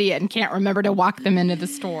I'm an idiot and can't remember to walk them into the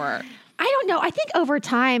store. I don't know. I think over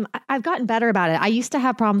time, I've gotten better about it. I used to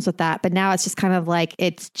have problems with that, but now it's just kind of like,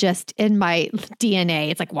 it's just in my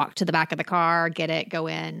DNA. It's like walk to the back of the car, get it, go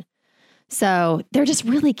in. So they're just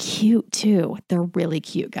really cute too. They're really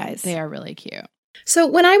cute, guys. They are really cute. So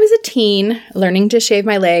when I was a teen learning to shave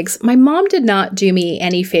my legs, my mom did not do me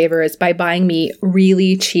any favors by buying me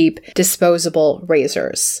really cheap disposable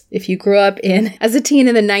razors. If you grew up as a teen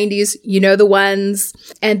in the 90s, you know the ones,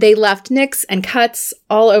 and they left nicks and cuts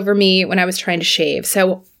all over me when I was trying to shave.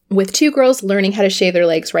 So with 2 girls learning how to shave their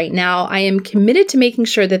legs right now, I am committed to making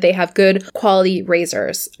sure that they have good quality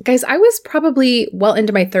razors. Guys, I was probably well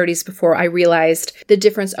into my 30s before I realized the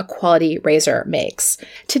difference a quality razor makes.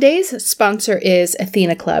 Today's sponsor is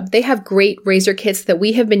Athena Club. They have great razor kits that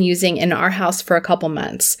we have been using in our house for a couple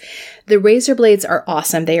months. The razor blades are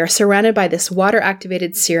awesome. They are surrounded by this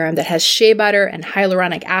water-activated serum that has shea butter and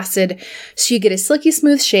hyaluronic acid, so you get a silky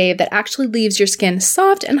smooth shave that actually leaves your skin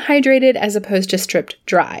soft and hydrated as opposed to stripped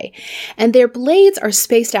dry. And their blades are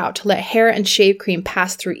spaced out to let hair and shave cream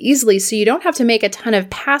pass through easily, so you don't have to make a ton of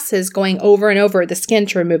passes going over and over the skin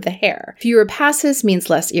to remove the hair. Fewer passes means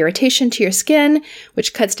less irritation to your skin,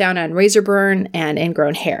 which cuts down on razor burn and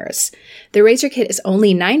ingrown hairs. The razor kit is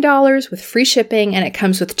only $9 with free shipping, and it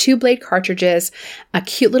comes with 2 blade cartridges, a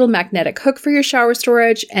cute little magnetic hook for your shower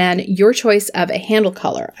storage, and your choice of a handle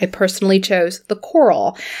color. I personally chose the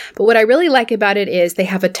coral, but what I really like about it is they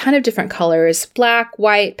have a ton of different colors: black,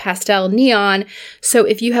 white, pastel, neon. So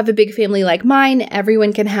if you have a big family like mine,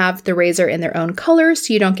 everyone can have the razor in their own color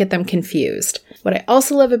so you don't get them confused. What I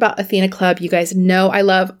also love about Athena Club, you guys know I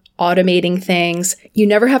love automating things. You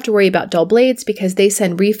never have to worry about dull blades because they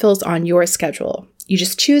send refills on your schedule. You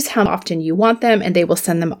just choose how often you want them and they will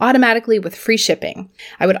send them automatically with free shipping.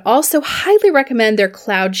 I would also highly recommend their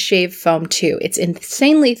Cloud Shave Foam too. It's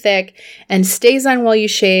insanely thick and stays on while you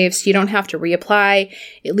shave so you don't have to reapply.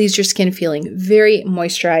 It leaves your skin feeling very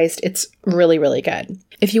moisturized. It's really, really good.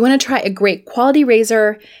 If you want to try a great quality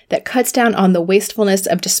razor that cuts down on the wastefulness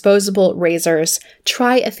of disposable razors,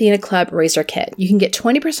 try Athena Club Razor Kit. You can get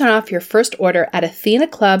 20% off your first order at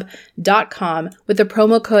athenaclub.com with the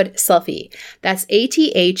promo code SELFIE. That's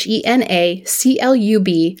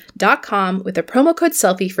ATHENACLUB.com with the promo code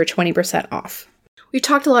SELFIE for 20% off. We've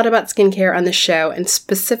talked a lot about skincare on the show, and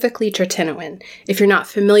specifically tretinoin. If you're not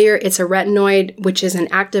familiar, it's a retinoid, which is an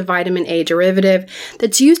active vitamin A derivative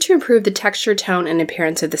that's used to improve the texture, tone, and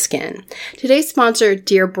appearance of the skin. Today's sponsor,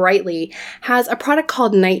 Dear Brightly, has a product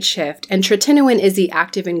called Night Shift, and tretinoin is the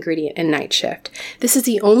active ingredient in Night Shift. This is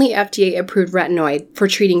the only FDA-approved retinoid for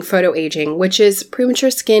treating photoaging, which is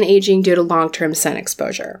premature skin aging due to long-term sun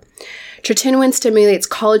exposure. Tretinoin stimulates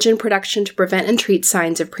collagen production to prevent and treat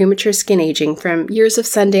signs of premature skin aging from years of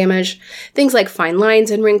sun damage, things like fine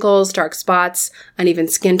lines and wrinkles, dark spots, uneven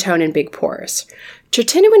skin tone, and big pores.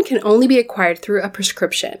 Tretinoin can only be acquired through a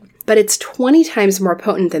prescription, but it's 20 times more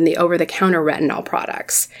potent than the over-the-counter retinol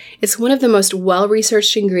products. It's one of the most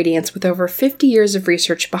well-researched ingredients with over 50 years of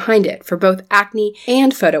research behind it for both acne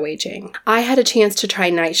and photoaging. I had a chance to try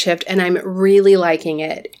Night Shift and I'm really liking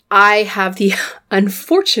it. I have the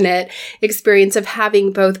unfortunate experience of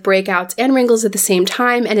having both breakouts and wrinkles at the same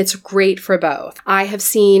time, and it's great for both. I have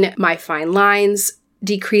seen my fine lines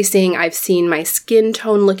decreasing, I've seen my skin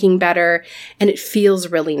tone looking better, and it feels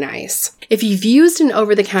really nice. If you've used an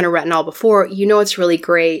over-the-counter retinol before, you know it's really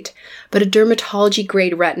great, but a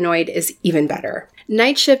dermatology-grade retinoid is even better.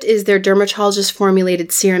 Night Shift is their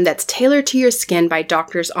dermatologist-formulated serum that's tailored to your skin by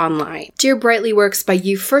doctors online. Dear Brightly works by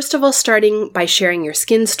you first of all starting by sharing your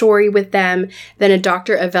skin story with them, then a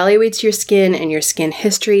doctor evaluates your skin and your skin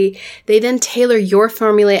history. They then tailor your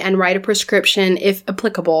formula and write a prescription if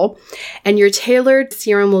applicable, and your tailored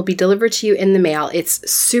serum will be delivered to you in the mail. It's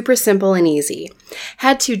super simple and easy.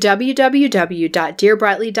 Head to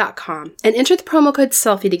www.dearbrightly.com and enter the promo code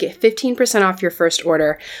SELFIE to get 15% off your first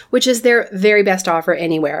order, which is their very best offer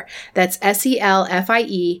anywhere. That's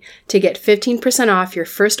SELFIE to get 15% off your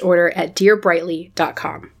first order at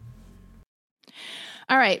dearbrightly.com.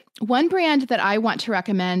 All right. One brand that I want to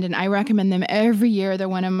recommend, and I recommend them every year, they're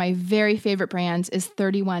one of my very favorite brands, is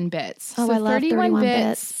 31 Bits. Oh, I love 31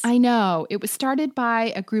 Bits. I know. It was started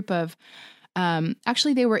by a group of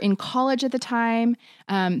actually, they were in college at the time.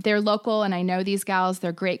 They're local, and I know these gals.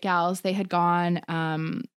 They're great gals. They had gone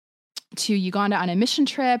to Uganda on a mission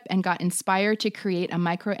trip and got inspired to create a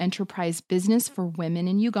micro enterprise business for women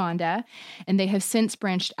in Uganda. And they have since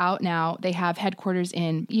branched out now. They have headquarters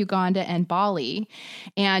in Uganda and Bali.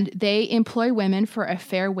 And they employ women for a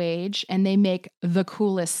fair wage and they make the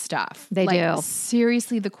coolest stuff. They do.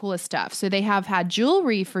 Seriously, the coolest stuff. So they have had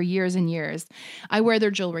jewelry for years and years. I wear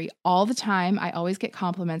their jewelry all the time. I always get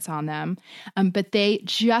compliments on them. But they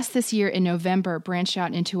just this year in November branched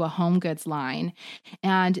out into a home goods line.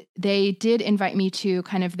 And they did invite me to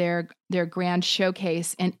kind of their grand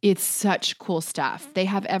showcase, and it's such cool stuff. They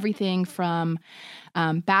have everything from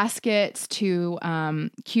baskets to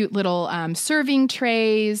cute little serving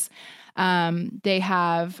trays. They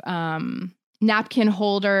have napkin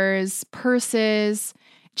holders, purses,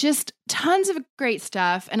 just tons of great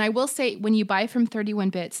stuff. And I will say, when you buy from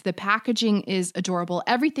 31 Bits, the packaging is adorable.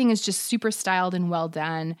 Everything is just super styled and well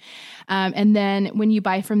done. And then when you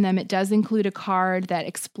buy from them, it does include a card that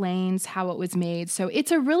explains how it was made. So it's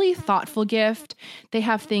a really thoughtful gift. They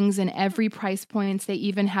have things in every price point. They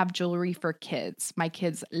even have jewelry for kids. My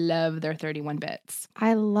kids love their 31 Bits.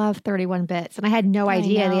 I love 31 Bits. And I had no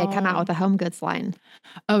idea they had come out with a home goods line.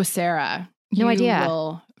 Oh, Sarah. No idea. You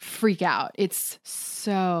will freak out. It's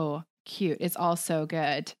so cute. It's all so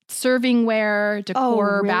good. Servingware,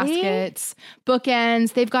 decor, baskets,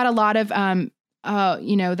 bookends. They've got a lot of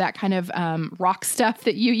that kind of rock stuff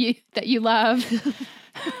that you love.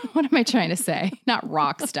 What am I trying to say? Not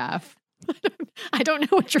rock stuff. I don't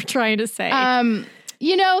know what you're trying to say.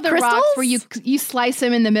 The crystals? rocks where you slice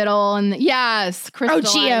them in the middle, and yes,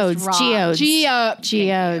 crystallized geodes.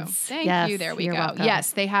 Thank you. There we go. Welcome. Yes,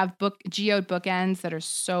 they have geode bookends that are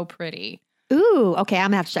so pretty. Ooh, okay. I'm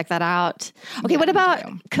gonna have to check that out. Okay, what about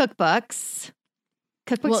cookbooks?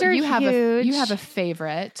 Cookbooks are you huge. You have a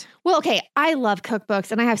favorite. Well, okay. I love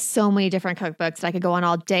cookbooks, and I have so many different cookbooks that I could go on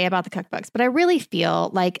all day about the cookbooks. But I really feel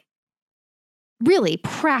like, really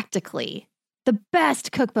practically, the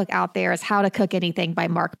best cookbook out there is How to Cook Anything by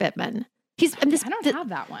Mark Bittman. I don't have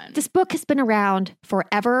that one. This book has been around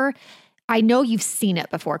forever. I know you've seen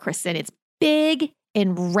it before, Kristen. It's big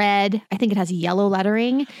in red. I think it has yellow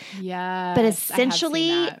lettering. Yeah. But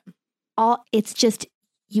essentially, it's just,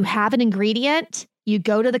 you have an ingredient, you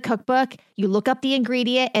go to the cookbook, you look up the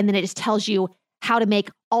ingredient, and then it just tells you how to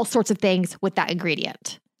make all sorts of things with that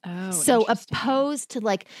ingredient. Oh, so opposed to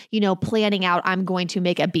planning out, I'm going to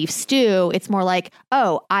make a beef stew, it's more like,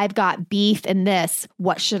 oh, I've got beef in this.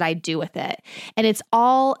 What should I do with it? And it's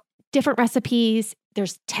all different recipes.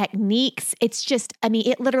 There's techniques. It's just,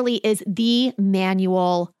 it literally is the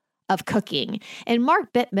manual of cooking. And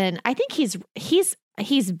Mark Bittman, I think he's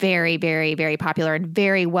very, very, very popular and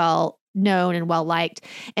very well known and well liked.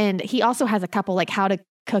 And he also has a couple like how to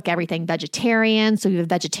cook everything vegetarian. So you have a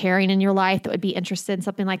vegetarian in your life that would be interested in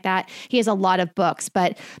something like that. He has a lot of books,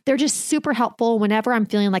 but they're just super helpful whenever I'm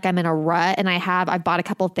feeling like I'm in a rut and I've bought a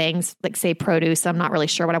couple of things, like say produce, I'm not really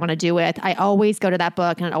sure what I want to do with. I always go to that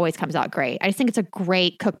book and it always comes out great. I just think it's a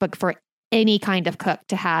great cookbook for any kind of cook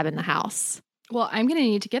to have in the house. Well, I'm going to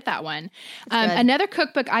need to get that one. Another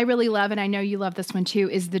cookbook I really love, and I know you love this one too,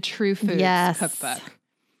 is the True Foods cookbook.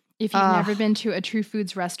 If you've never been to a True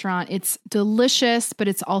Foods restaurant, it's delicious, but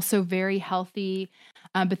it's also very healthy.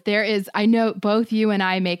 But I know both you and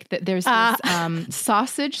I make that. There's this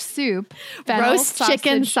sausage soup, roast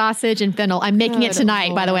chicken, sausage, and fennel. I'm making it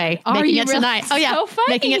tonight, by the way. Making it tonight. Oh yeah, so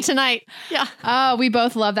funny. Making it tonight. Yeah. Oh, we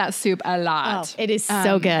both love that soup a lot. Oh, it is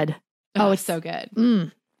so good. It's so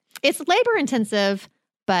good. It's labor intensive,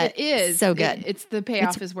 but it is so good. It's the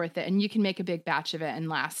payoff is worth it, and you can make a big batch of it and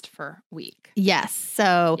last for a week. Yes,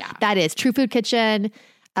 so that is True Food Kitchen.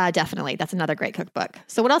 Definitely, that's another great cookbook.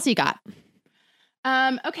 So, what else you got?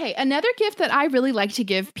 Okay, another gift that I really like to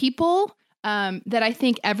give people that I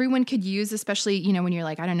think everyone could use, especially when you're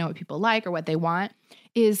like, I don't know what people like or what they want,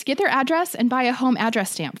 is get their address and buy a home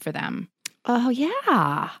address stamp for them. Oh,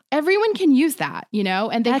 yeah. Everyone can use that,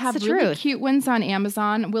 and they have really truth. cute ones on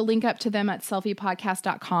Amazon. We'll link up to them at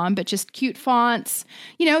selfiepodcast.com, but just cute fonts,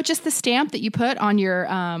 just the stamp that you put on your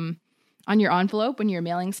envelope when you're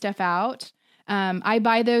mailing stuff out. I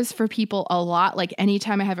buy those for people a lot. Like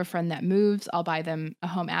anytime I have a friend that moves, I'll buy them a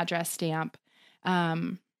home address stamp.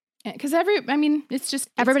 Because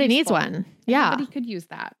everybody needs one. Yeah. Everybody could use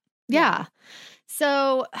that. Yeah.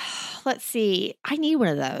 So let's see. I need one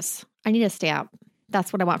of those. I need a stamp.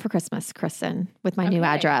 That's what I want for Christmas, Kristen, with my new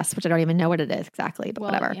address, which I don't even know what it is exactly, but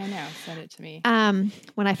whatever. Yeah, no, send it to me.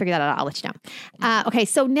 When I figure that out, I'll let you know. Okay,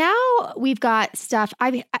 so now we've got stuff.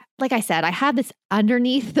 Like I said, I have this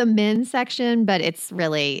underneath the men's section, but it's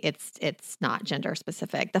not gender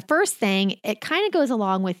specific. The first thing, it kind of goes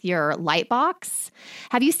along with your light box.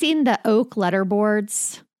 Have you seen the oak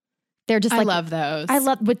letterboards? They're just I like, love those. I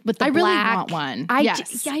love with the I black. really want one.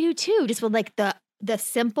 Yes. I do too. Just with like the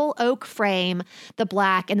simple oak frame, the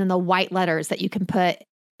black, and then the white letters that you can put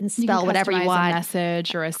and You can spell whatever you customize want. a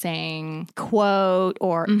message or a saying. Quote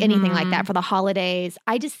or anything like that for the holidays.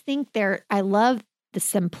 I just think I love the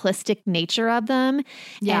simplistic nature of them.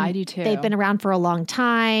 Yeah, And I do too. They've been around for a long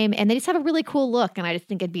time and they just have a really cool look. And I just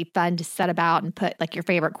think it'd be fun to set about and put like your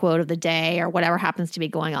favorite quote of the day or whatever happens to be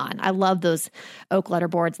going on. I love those oak letter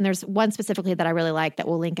boards. And there's one specifically that I really like that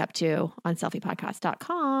we'll link up to on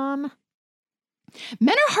selfiepodcast.com.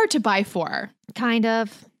 Men are hard to buy for. Kind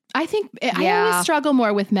of. I think I Yeah. always struggle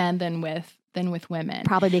more with men than with women.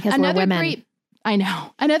 Probably because we're women. I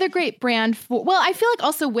know. Another great brand for, well, I feel like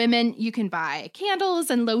also women, you can buy candles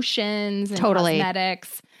and lotions and Totally.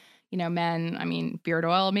 cosmetics. You know, men, I mean, beard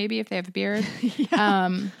oil maybe if they have a beard.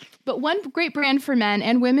 But one great brand for men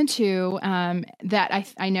and women too,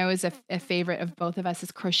 that I know is a favorite of both of us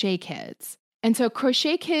is Crochet Kids. And so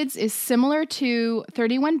Crochet Kids is similar to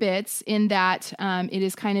 31 Bits in that it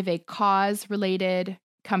is kind of a cause-related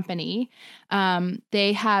company.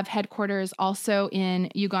 They have headquarters also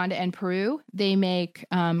in Uganda and Peru. They make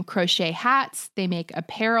crochet hats, they make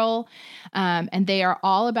apparel, and they are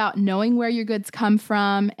all about knowing where your goods come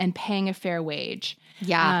from and paying a fair wage.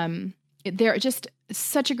 Yeah. They're just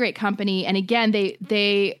such a great company. And again,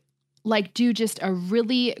 they like do just a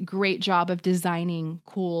really great job of designing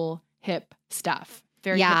cool, hip stuff.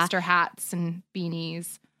 Very hipster hats and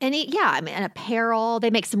beanies. And and apparel. They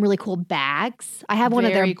make some really cool bags. I have one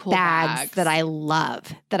of their Very cool bags that I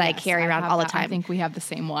love that I Yes, carry around have all the that. time. I think we have the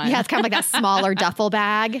same one. Yeah, it's kind of like that smaller duffel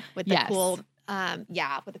bag with the Yes. cool,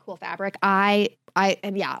 with the cool fabric.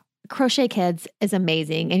 Crochet Kids is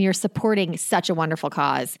amazing, and you're supporting such a wonderful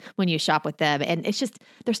cause when you shop with them. And it's just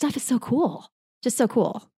their stuff is so cool, just so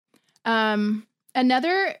cool.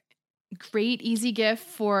 Another great easy gift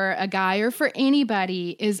for a guy or for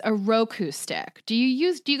anybody is a Roku stick. Do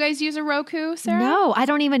you guys use a Roku, Sarah? No, I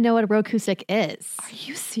don't even know what a Roku stick is. Are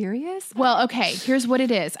you serious? Well, okay, here's what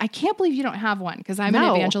it is. I can't believe you don't have one because I'm an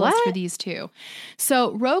No, evangelist for what? these too.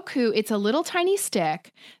 So Roku, it's a little tiny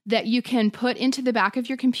stick that you can put into the back of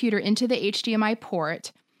your computer into the HDMI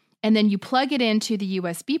port. And then you plug it into the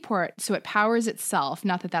USB port so it powers itself.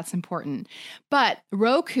 Not that that's important. But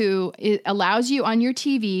Roku, it allows you on your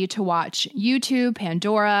TV to watch YouTube,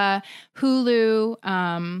 Pandora, Hulu,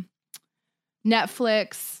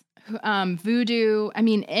 Netflix, Vudu. I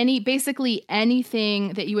mean, basically anything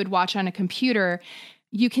that you would watch on a computer.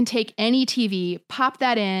 You can take any TV, pop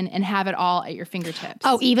that in, and have it all at your fingertips.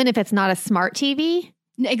 Oh, even if it's not a smart TV?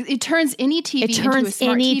 It turns any TV into a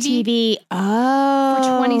smart any TV. Oh,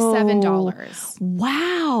 for $27.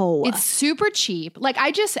 Wow. It's super cheap. Like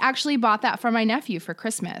I just actually bought that for my nephew for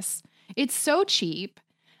Christmas. It's so cheap.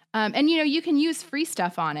 And you can use free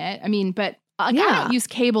stuff on it. I mean, but I don't use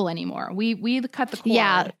cable anymore. We cut the cord.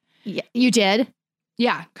 Yeah, you did?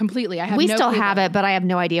 Yeah, completely. We still have it, but I have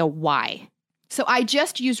no idea why. So I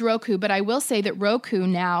just use Roku, but I will say that Roku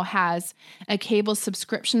now has a cable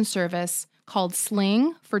subscription service called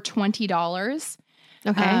Sling for $20.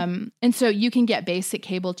 Okay. And so you can get basic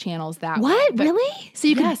cable channels that way. What? But- Really? So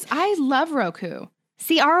yes, I love Roku.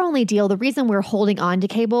 See, our only deal, the reason we're holding on to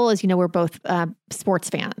cable is, we're both sports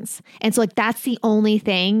fans. And so that's the only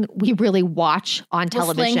thing we really watch on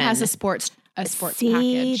television. Sling has a sports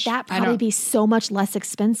package. That'd probably be so much less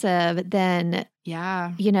expensive than,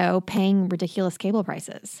 paying ridiculous cable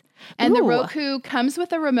prices. And the Ooh. Roku comes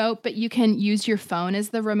with a remote, but you can use your phone as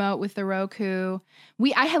the remote with the Roku.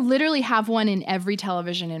 I literally have one in every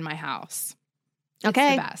television in my house. Okay.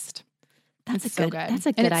 It's the best. That's It's a good, so good. that's a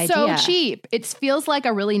And good it's idea. so cheap. It feels like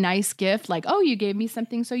a really nice gift. Like, oh, you gave me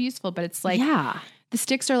something so useful. But it's like, the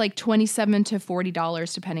sticks are like $27 to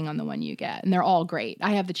 $40 depending on the one you get. And they're all great.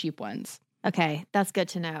 I have the cheap ones. Okay. That's good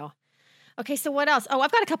to know. Okay. So what else? Oh,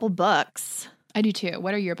 I've got a couple books. I do too.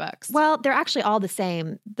 What are your books? Well, they're actually all the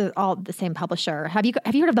same. They're all the same publisher. Have you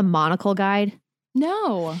heard of the Monocle Guide?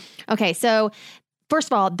 No. Okay, so first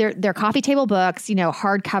of all, they're coffee table books,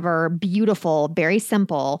 hardcover, beautiful, very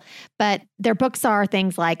simple. But their books are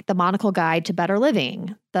things like the Monocle Guide to Better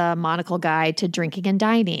Living, the Monocle Guide to Drinking and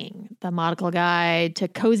Dining, the Monocle Guide to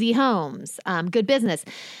Cozy Homes, Good Business.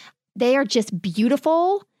 They are just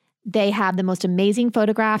beautiful. They have the most amazing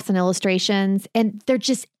photographs and illustrations, and they're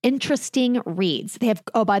just interesting reads. They have,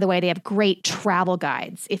 by the way, they have great travel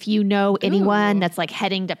guides. If you know anyone that's like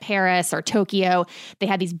heading to Paris or Tokyo, they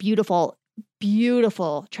have these beautiful,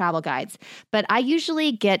 beautiful travel guides. But I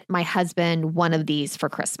usually get my husband one of these for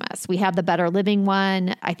Christmas. We have the Better Living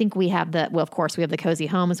one. I think we have of course, we have the Cozy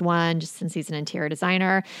Homes one, just since he's an interior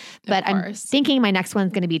designer. But I'm thinking my next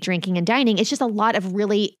one's going to be Drinking and Dining. It's just a lot of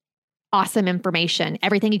really awesome information,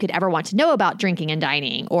 everything you could ever want to know about drinking and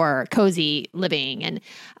dining or cozy living. And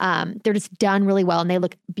they're just done really well. And they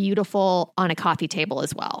look beautiful on a coffee table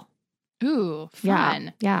as well. Ooh,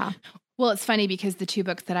 fun. Yeah. Well, it's funny because the two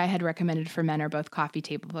books that I had recommended for men are both coffee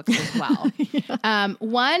table books as well. Yeah.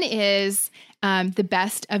 One is The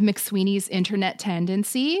Best of McSweeney's Internet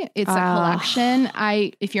Tendency. It's a collection.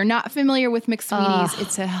 If you're not familiar with McSweeney's,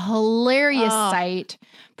 it's a hilarious site,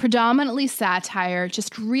 predominantly satire,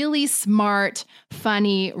 just really smart,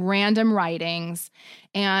 funny, random writings.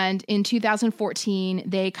 And in 2014,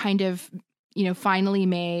 they kind of, finally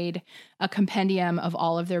made a compendium of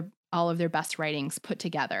all of their best writings put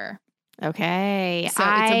together. Okay. So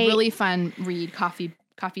it's a really fun read,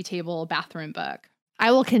 coffee table bathroom book.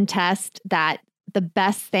 I will contest that the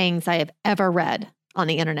best things I have ever read on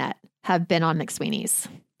the internet have been on McSweeney's.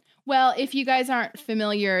 Well, if you guys aren't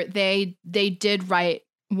familiar, they did write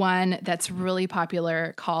one that's really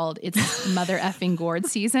popular called It's Mother Effing Gourd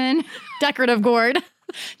Season. Decorative gourd.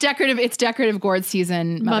 It's decorative gourd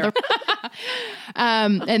season. Mother.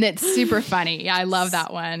 And it's super funny. I love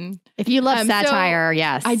that one. If you love satire,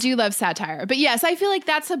 yes. I do love satire. But yes, I feel like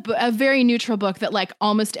that's a very neutral book that like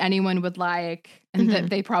almost anyone would like and that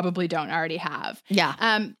they probably don't already have. Yeah.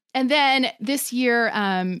 And then this year,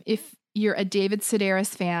 if you're a David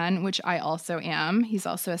Sedaris fan, which I also am, he's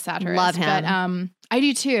also a satirist. Love him. But I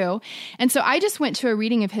do too. And so I just went to a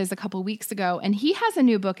reading of his a couple weeks ago, and he has a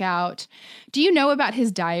new book out. Do you know about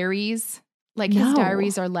his diaries? Like his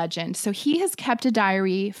diaries are legend. So he has kept a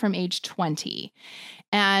diary from age 20.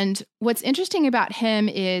 And what's interesting about him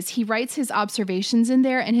is he writes his observations in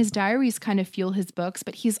there, and his diaries kind of fuel his books,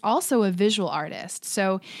 but he's also a visual artist.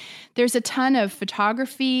 So there's a ton of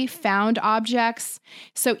photography, found objects.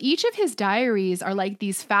 So each of his diaries are like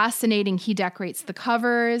these fascinating, he decorates the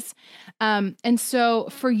covers. And so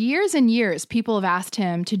for years and years, people have asked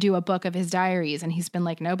him to do a book of his diaries, and he's been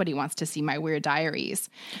like, nobody wants to see my weird diaries.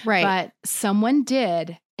 Right. But someone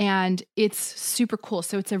did, and it's super cool.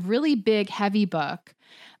 So it's a really big, heavy book.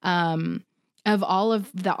 Of all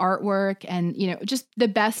of the artwork and, just the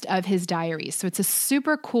best of his diaries. So it's a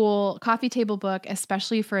super cool coffee table book,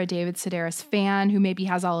 especially for a David Sedaris fan who maybe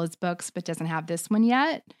has all his books but doesn't have this one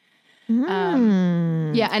yet.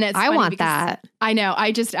 Yeah, and it's I funny want because that. I know.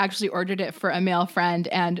 I just actually ordered it for a male friend,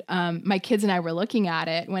 and my kids and I were looking at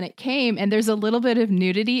it when it came, and there's a little bit of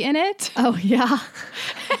nudity in it. Oh, yeah.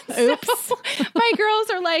 Oops. So my girls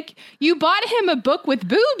are like, you bought him a book with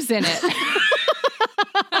boobs in it.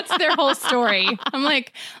 That's their whole story. I'm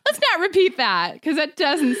like, let's not repeat that because that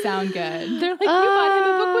doesn't sound good. They're like, you bought him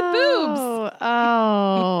a book with boobs.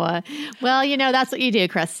 Oh. Well, that's what you do,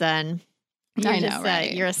 Kristen. I know,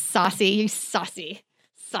 right? You're a saucy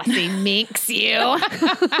minx, you.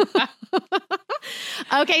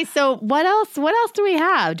 Okay, so what else? What else do we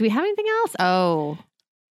have? Do we have anything else? Oh,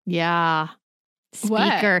 yeah.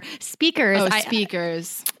 Speakers.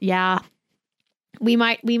 Speakers. Yeah. We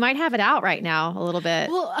might have it out right now a little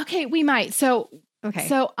bit. Well, okay, we might. So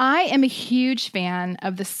I am a huge fan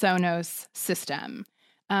of the Sonos system.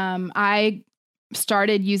 I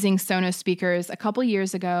started using Sonos speakers a couple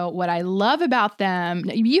years ago. What I love about them,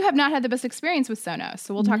 you have not had the best experience with Sonos,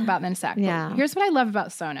 so we'll talk about that in a sec. Yeah. But here's what I love about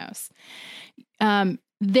Sonos.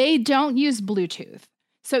 They don't use Bluetooth.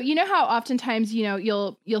 So you know how oftentimes,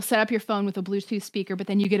 you'll set up your phone with a Bluetooth speaker, but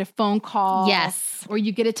then you get a phone call. Yes. Or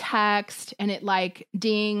you get a text and it like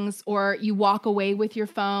dings, or you walk away with your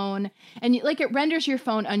phone and it renders your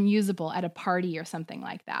phone unusable at a party or something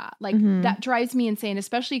like that. Like that drives me insane,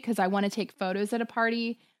 especially because I want to take photos at a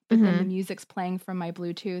party, but then the music's playing from my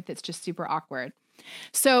Bluetooth. It's just super awkward.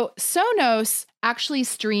 So Sonos actually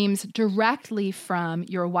streams directly from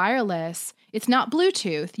your wireless. It's not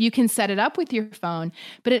Bluetooth. You can set it up with your phone,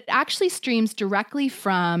 but it actually streams directly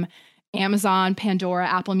from Amazon, Pandora,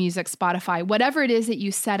 Apple Music, Spotify, whatever it is that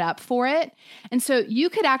you set up for it. And so you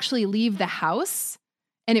could actually leave the house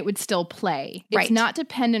and it would still play. It's Right. not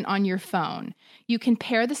dependent on your phone. You can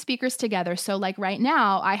pair the speakers together. So like right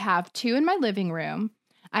now, I have 2 in my living room.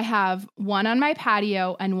 I have 1 on my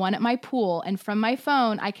patio and 1 at my pool. And from my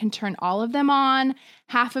phone, I can turn all of them on,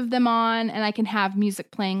 half of them on, and I can have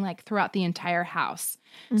music playing like throughout the entire house.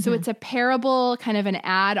 So it's a pairable, kind of an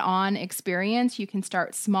add-on experience. You can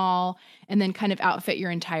start small and then kind of outfit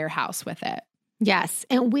your entire house with it. Yes.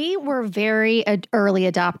 And we were very early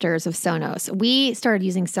adopters of Sonos. We started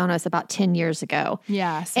using Sonos about 10 years ago.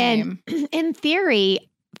 Yeah, same. And in theory,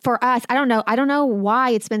 for us, I don't know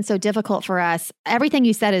why it's been so difficult for us. Everything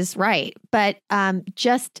you said is right, but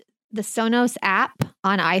just the Sonos app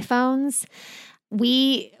on iPhones,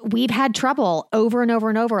 we've had trouble over and over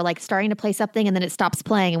and over, like starting to play something and then it stops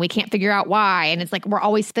playing and we can't figure out why. And it's like, we're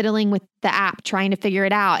always fiddling with the app, trying to figure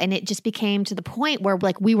it out. And it just became to the point where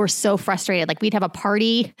like, we were so frustrated. Like we'd have a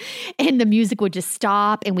party and the music would just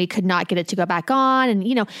stop and we could not get it to go back on.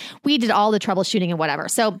 And, we did all the troubleshooting and whatever.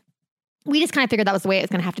 So we just kind of figured that was the way it was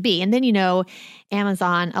going to have to be. And then,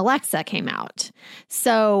 Amazon Alexa came out.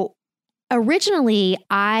 So originally,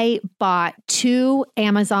 I bought 2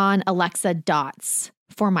 Amazon Alexa Dots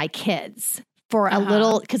for my kids for a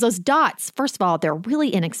little, because those Dots, first of all, they're really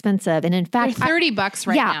inexpensive. And in fact, they're $30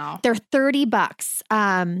 right now. They're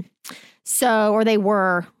 $30. Or they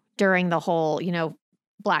were during the whole,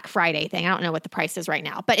 Black Friday thing. I don't know what the price is right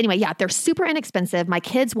now. But anyway, they're super inexpensive. My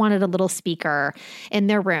kids wanted a little speaker in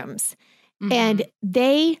their rooms. Mm-hmm. And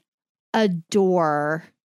they adore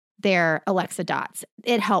their Alexa Dots.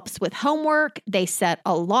 It helps with homework. They set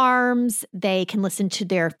alarms. They can listen to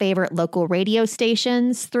their favorite local radio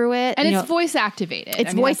stations through it. And it's voice activated.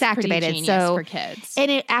 It's voice activated. So for kids.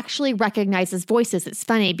 And it actually recognizes voices. It's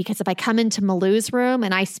funny because if I come into Malou's room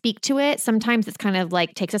and I speak to it, sometimes it's kind of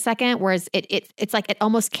like takes a second, whereas it's like it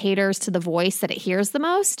almost caters to the voice that it hears the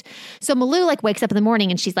most. So Malou like wakes up in the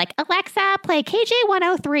morning and she's like, Alexa, play KJ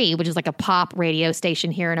 103, which is like a pop radio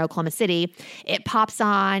station here in Oklahoma City. It pops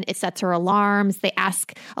on. It sets her alarms. They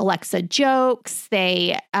ask Alexa jokes.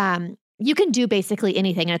 You can do basically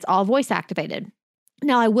anything, and it's all voice activated.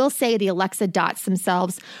 Now, I will say the Alexa Dots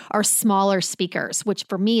themselves are smaller speakers, which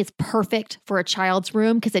for me is perfect for a child's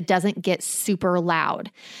room because it doesn't get super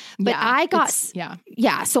loud. But I got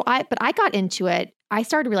into it. I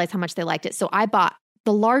started to realize how much they liked it. So I bought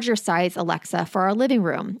the larger size Alexa for our living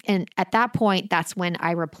room. And at that point, that's when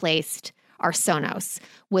I replaced our Sonos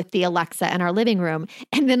with the Alexa in our living room.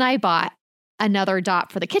 And then I bought another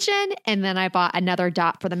Dot for the kitchen. And then I bought another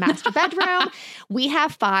Dot for the master bedroom. We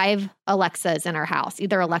have 5 Alexas in our house,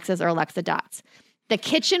 either Alexas or Alexa Dots. The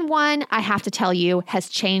kitchen one, I have to tell you, has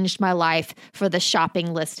changed my life for the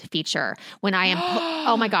shopping list feature. When I am,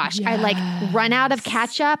 oh my gosh, yes. I like run out of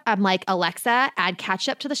ketchup. I'm like, Alexa, add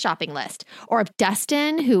ketchup to the shopping list. Or if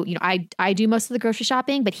Dustin, who, I do most of the grocery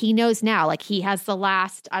shopping, but he knows now, like he has the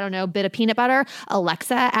last, bit of peanut butter.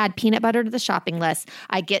 Alexa, add peanut butter to the shopping list.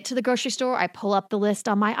 I get to the grocery store, I pull up the list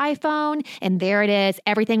on my iPhone, and there it is.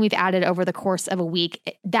 Everything we've added over the course of a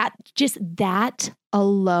week. That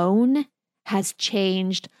alone has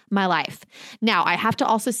changed my life. Now, I have to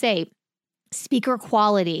also say, speaker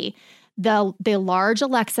quality, the large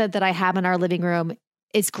Alexa that I have in our living room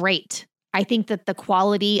is great. I think that the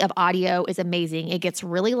quality of audio is amazing. It gets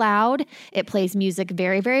really loud. It plays music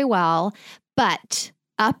very, very well. But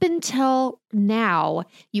up until now,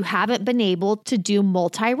 you haven't been able to do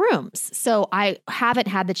multi-rooms. So I haven't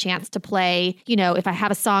had the chance to play, if I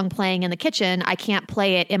have a song playing in the kitchen, I can't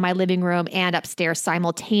play it in my living room and upstairs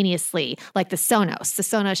simultaneously, like the Sonos. The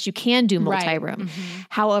Sonos, you can do multi-room. Right. Mm-hmm.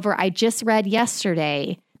 However, I just read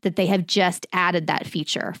yesterday that they have just added that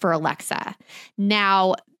feature for Alexa.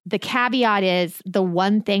 Now, the caveat is the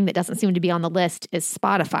one thing that doesn't seem to be on the list is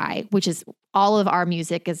Spotify, which is all of our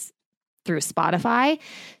music is through Spotify.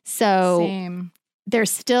 So Same.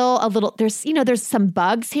 There's still there's some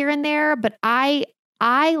bugs here and there, but I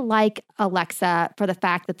like Alexa for the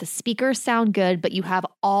fact that the speakers sound good, but you have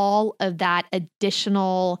all of that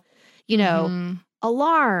additional,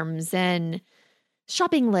 alarms and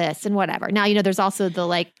shopping lists and whatever. Now, there's also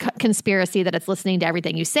the conspiracy that it's listening to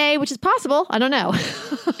everything you say, which is possible. I don't know.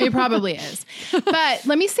 It probably is. But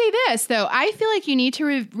let me say this, though. I feel like you need to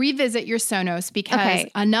revisit your Sonos because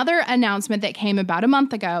another announcement that came about a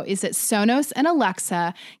month ago is that Sonos and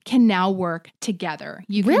Alexa can now work together.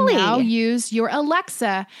 You can now use your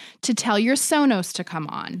Alexa to tell your Sonos to come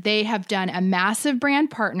on. They have done a massive brand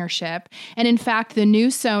partnership. And in fact, the new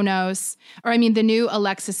the new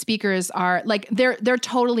Alexa speakers are they're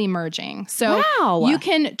totally merging. So you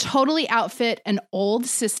can totally outfit an old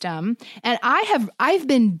system. And I've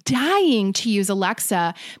been dying to use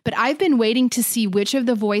Alexa, but I've been waiting to see which of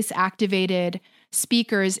the voice activated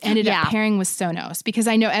speakers ended up pairing with Sonos because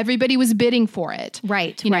I know everybody was bidding for it.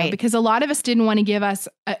 Right. Because a lot of us didn't want to give us,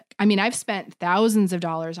 I've spent thousands of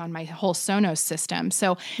dollars on my whole Sonos system.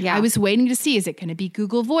 So I was waiting to see, is it going to be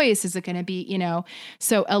Google Voice? Is it going to be,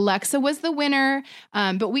 so Alexa was the winner.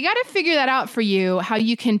 But we got to figure that out for you, how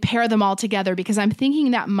you can pair them all together, because I'm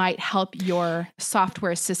thinking that might help your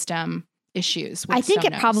software system issues with I think Sonos.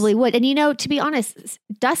 It probably would. And to be honest,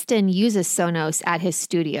 Dustin uses Sonos at his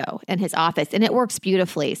studio and his office, and it works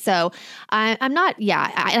beautifully. So I'm not,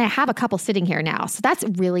 I have a couple sitting here now. So that's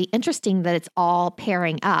really interesting that it's all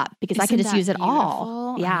pairing up because I can just use it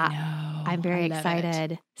all. Yeah. I'm very I love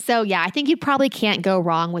excited. So yeah, I think you probably can't go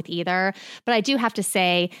wrong with either. But I do have to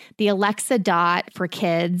say the Alexa Dot for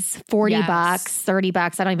kids, $40,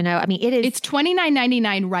 $30. I don't even know. I mean, It's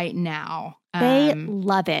 $29.99 right now. They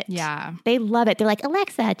love it. Yeah. They love it. They're like,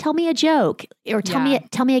 Alexa, tell me a joke or tell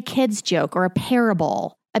me a kid's joke or a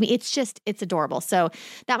parable. I mean, it's adorable. So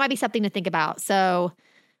that might be something to think about. So,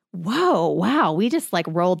 wow. We just like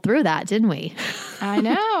rolled through that, didn't we? I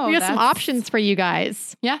know. We got some options for you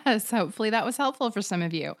guys. Yes. Hopefully that was helpful for some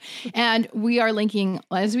of you. And we are linking,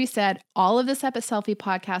 as we said, all of this up at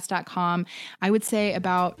selfiepodcast.com. I would say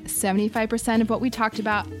about 75% of what we talked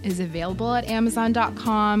about is available at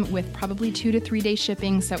amazon.com with probably 2 to 3 day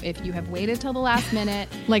shipping. So if you have waited till the last minute,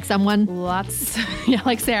 like someone,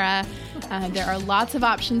 like Sarah, there are lots of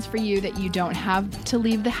options for you that you don't have to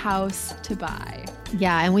leave the house to buy.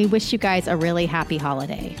 Yeah, and we wish you guys a really happy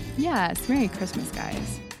holiday. Yes, Merry Christmas,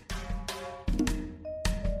 guys.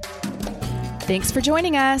 Thanks for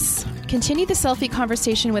joining us. Continue the selfie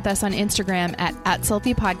conversation with us on Instagram at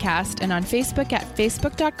 @selfiepodcast and on Facebook at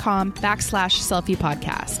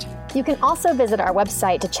facebook.com/selfiepodcast. You can also visit our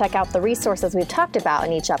website to check out the resources we've talked about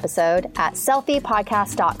in each episode at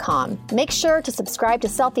selfiepodcast.com. Make sure to subscribe to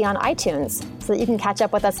Selfie on iTunes so that you can catch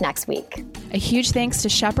up with us next week. A huge thanks to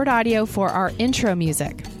Shepherd Audio for our intro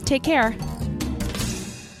music. Take care.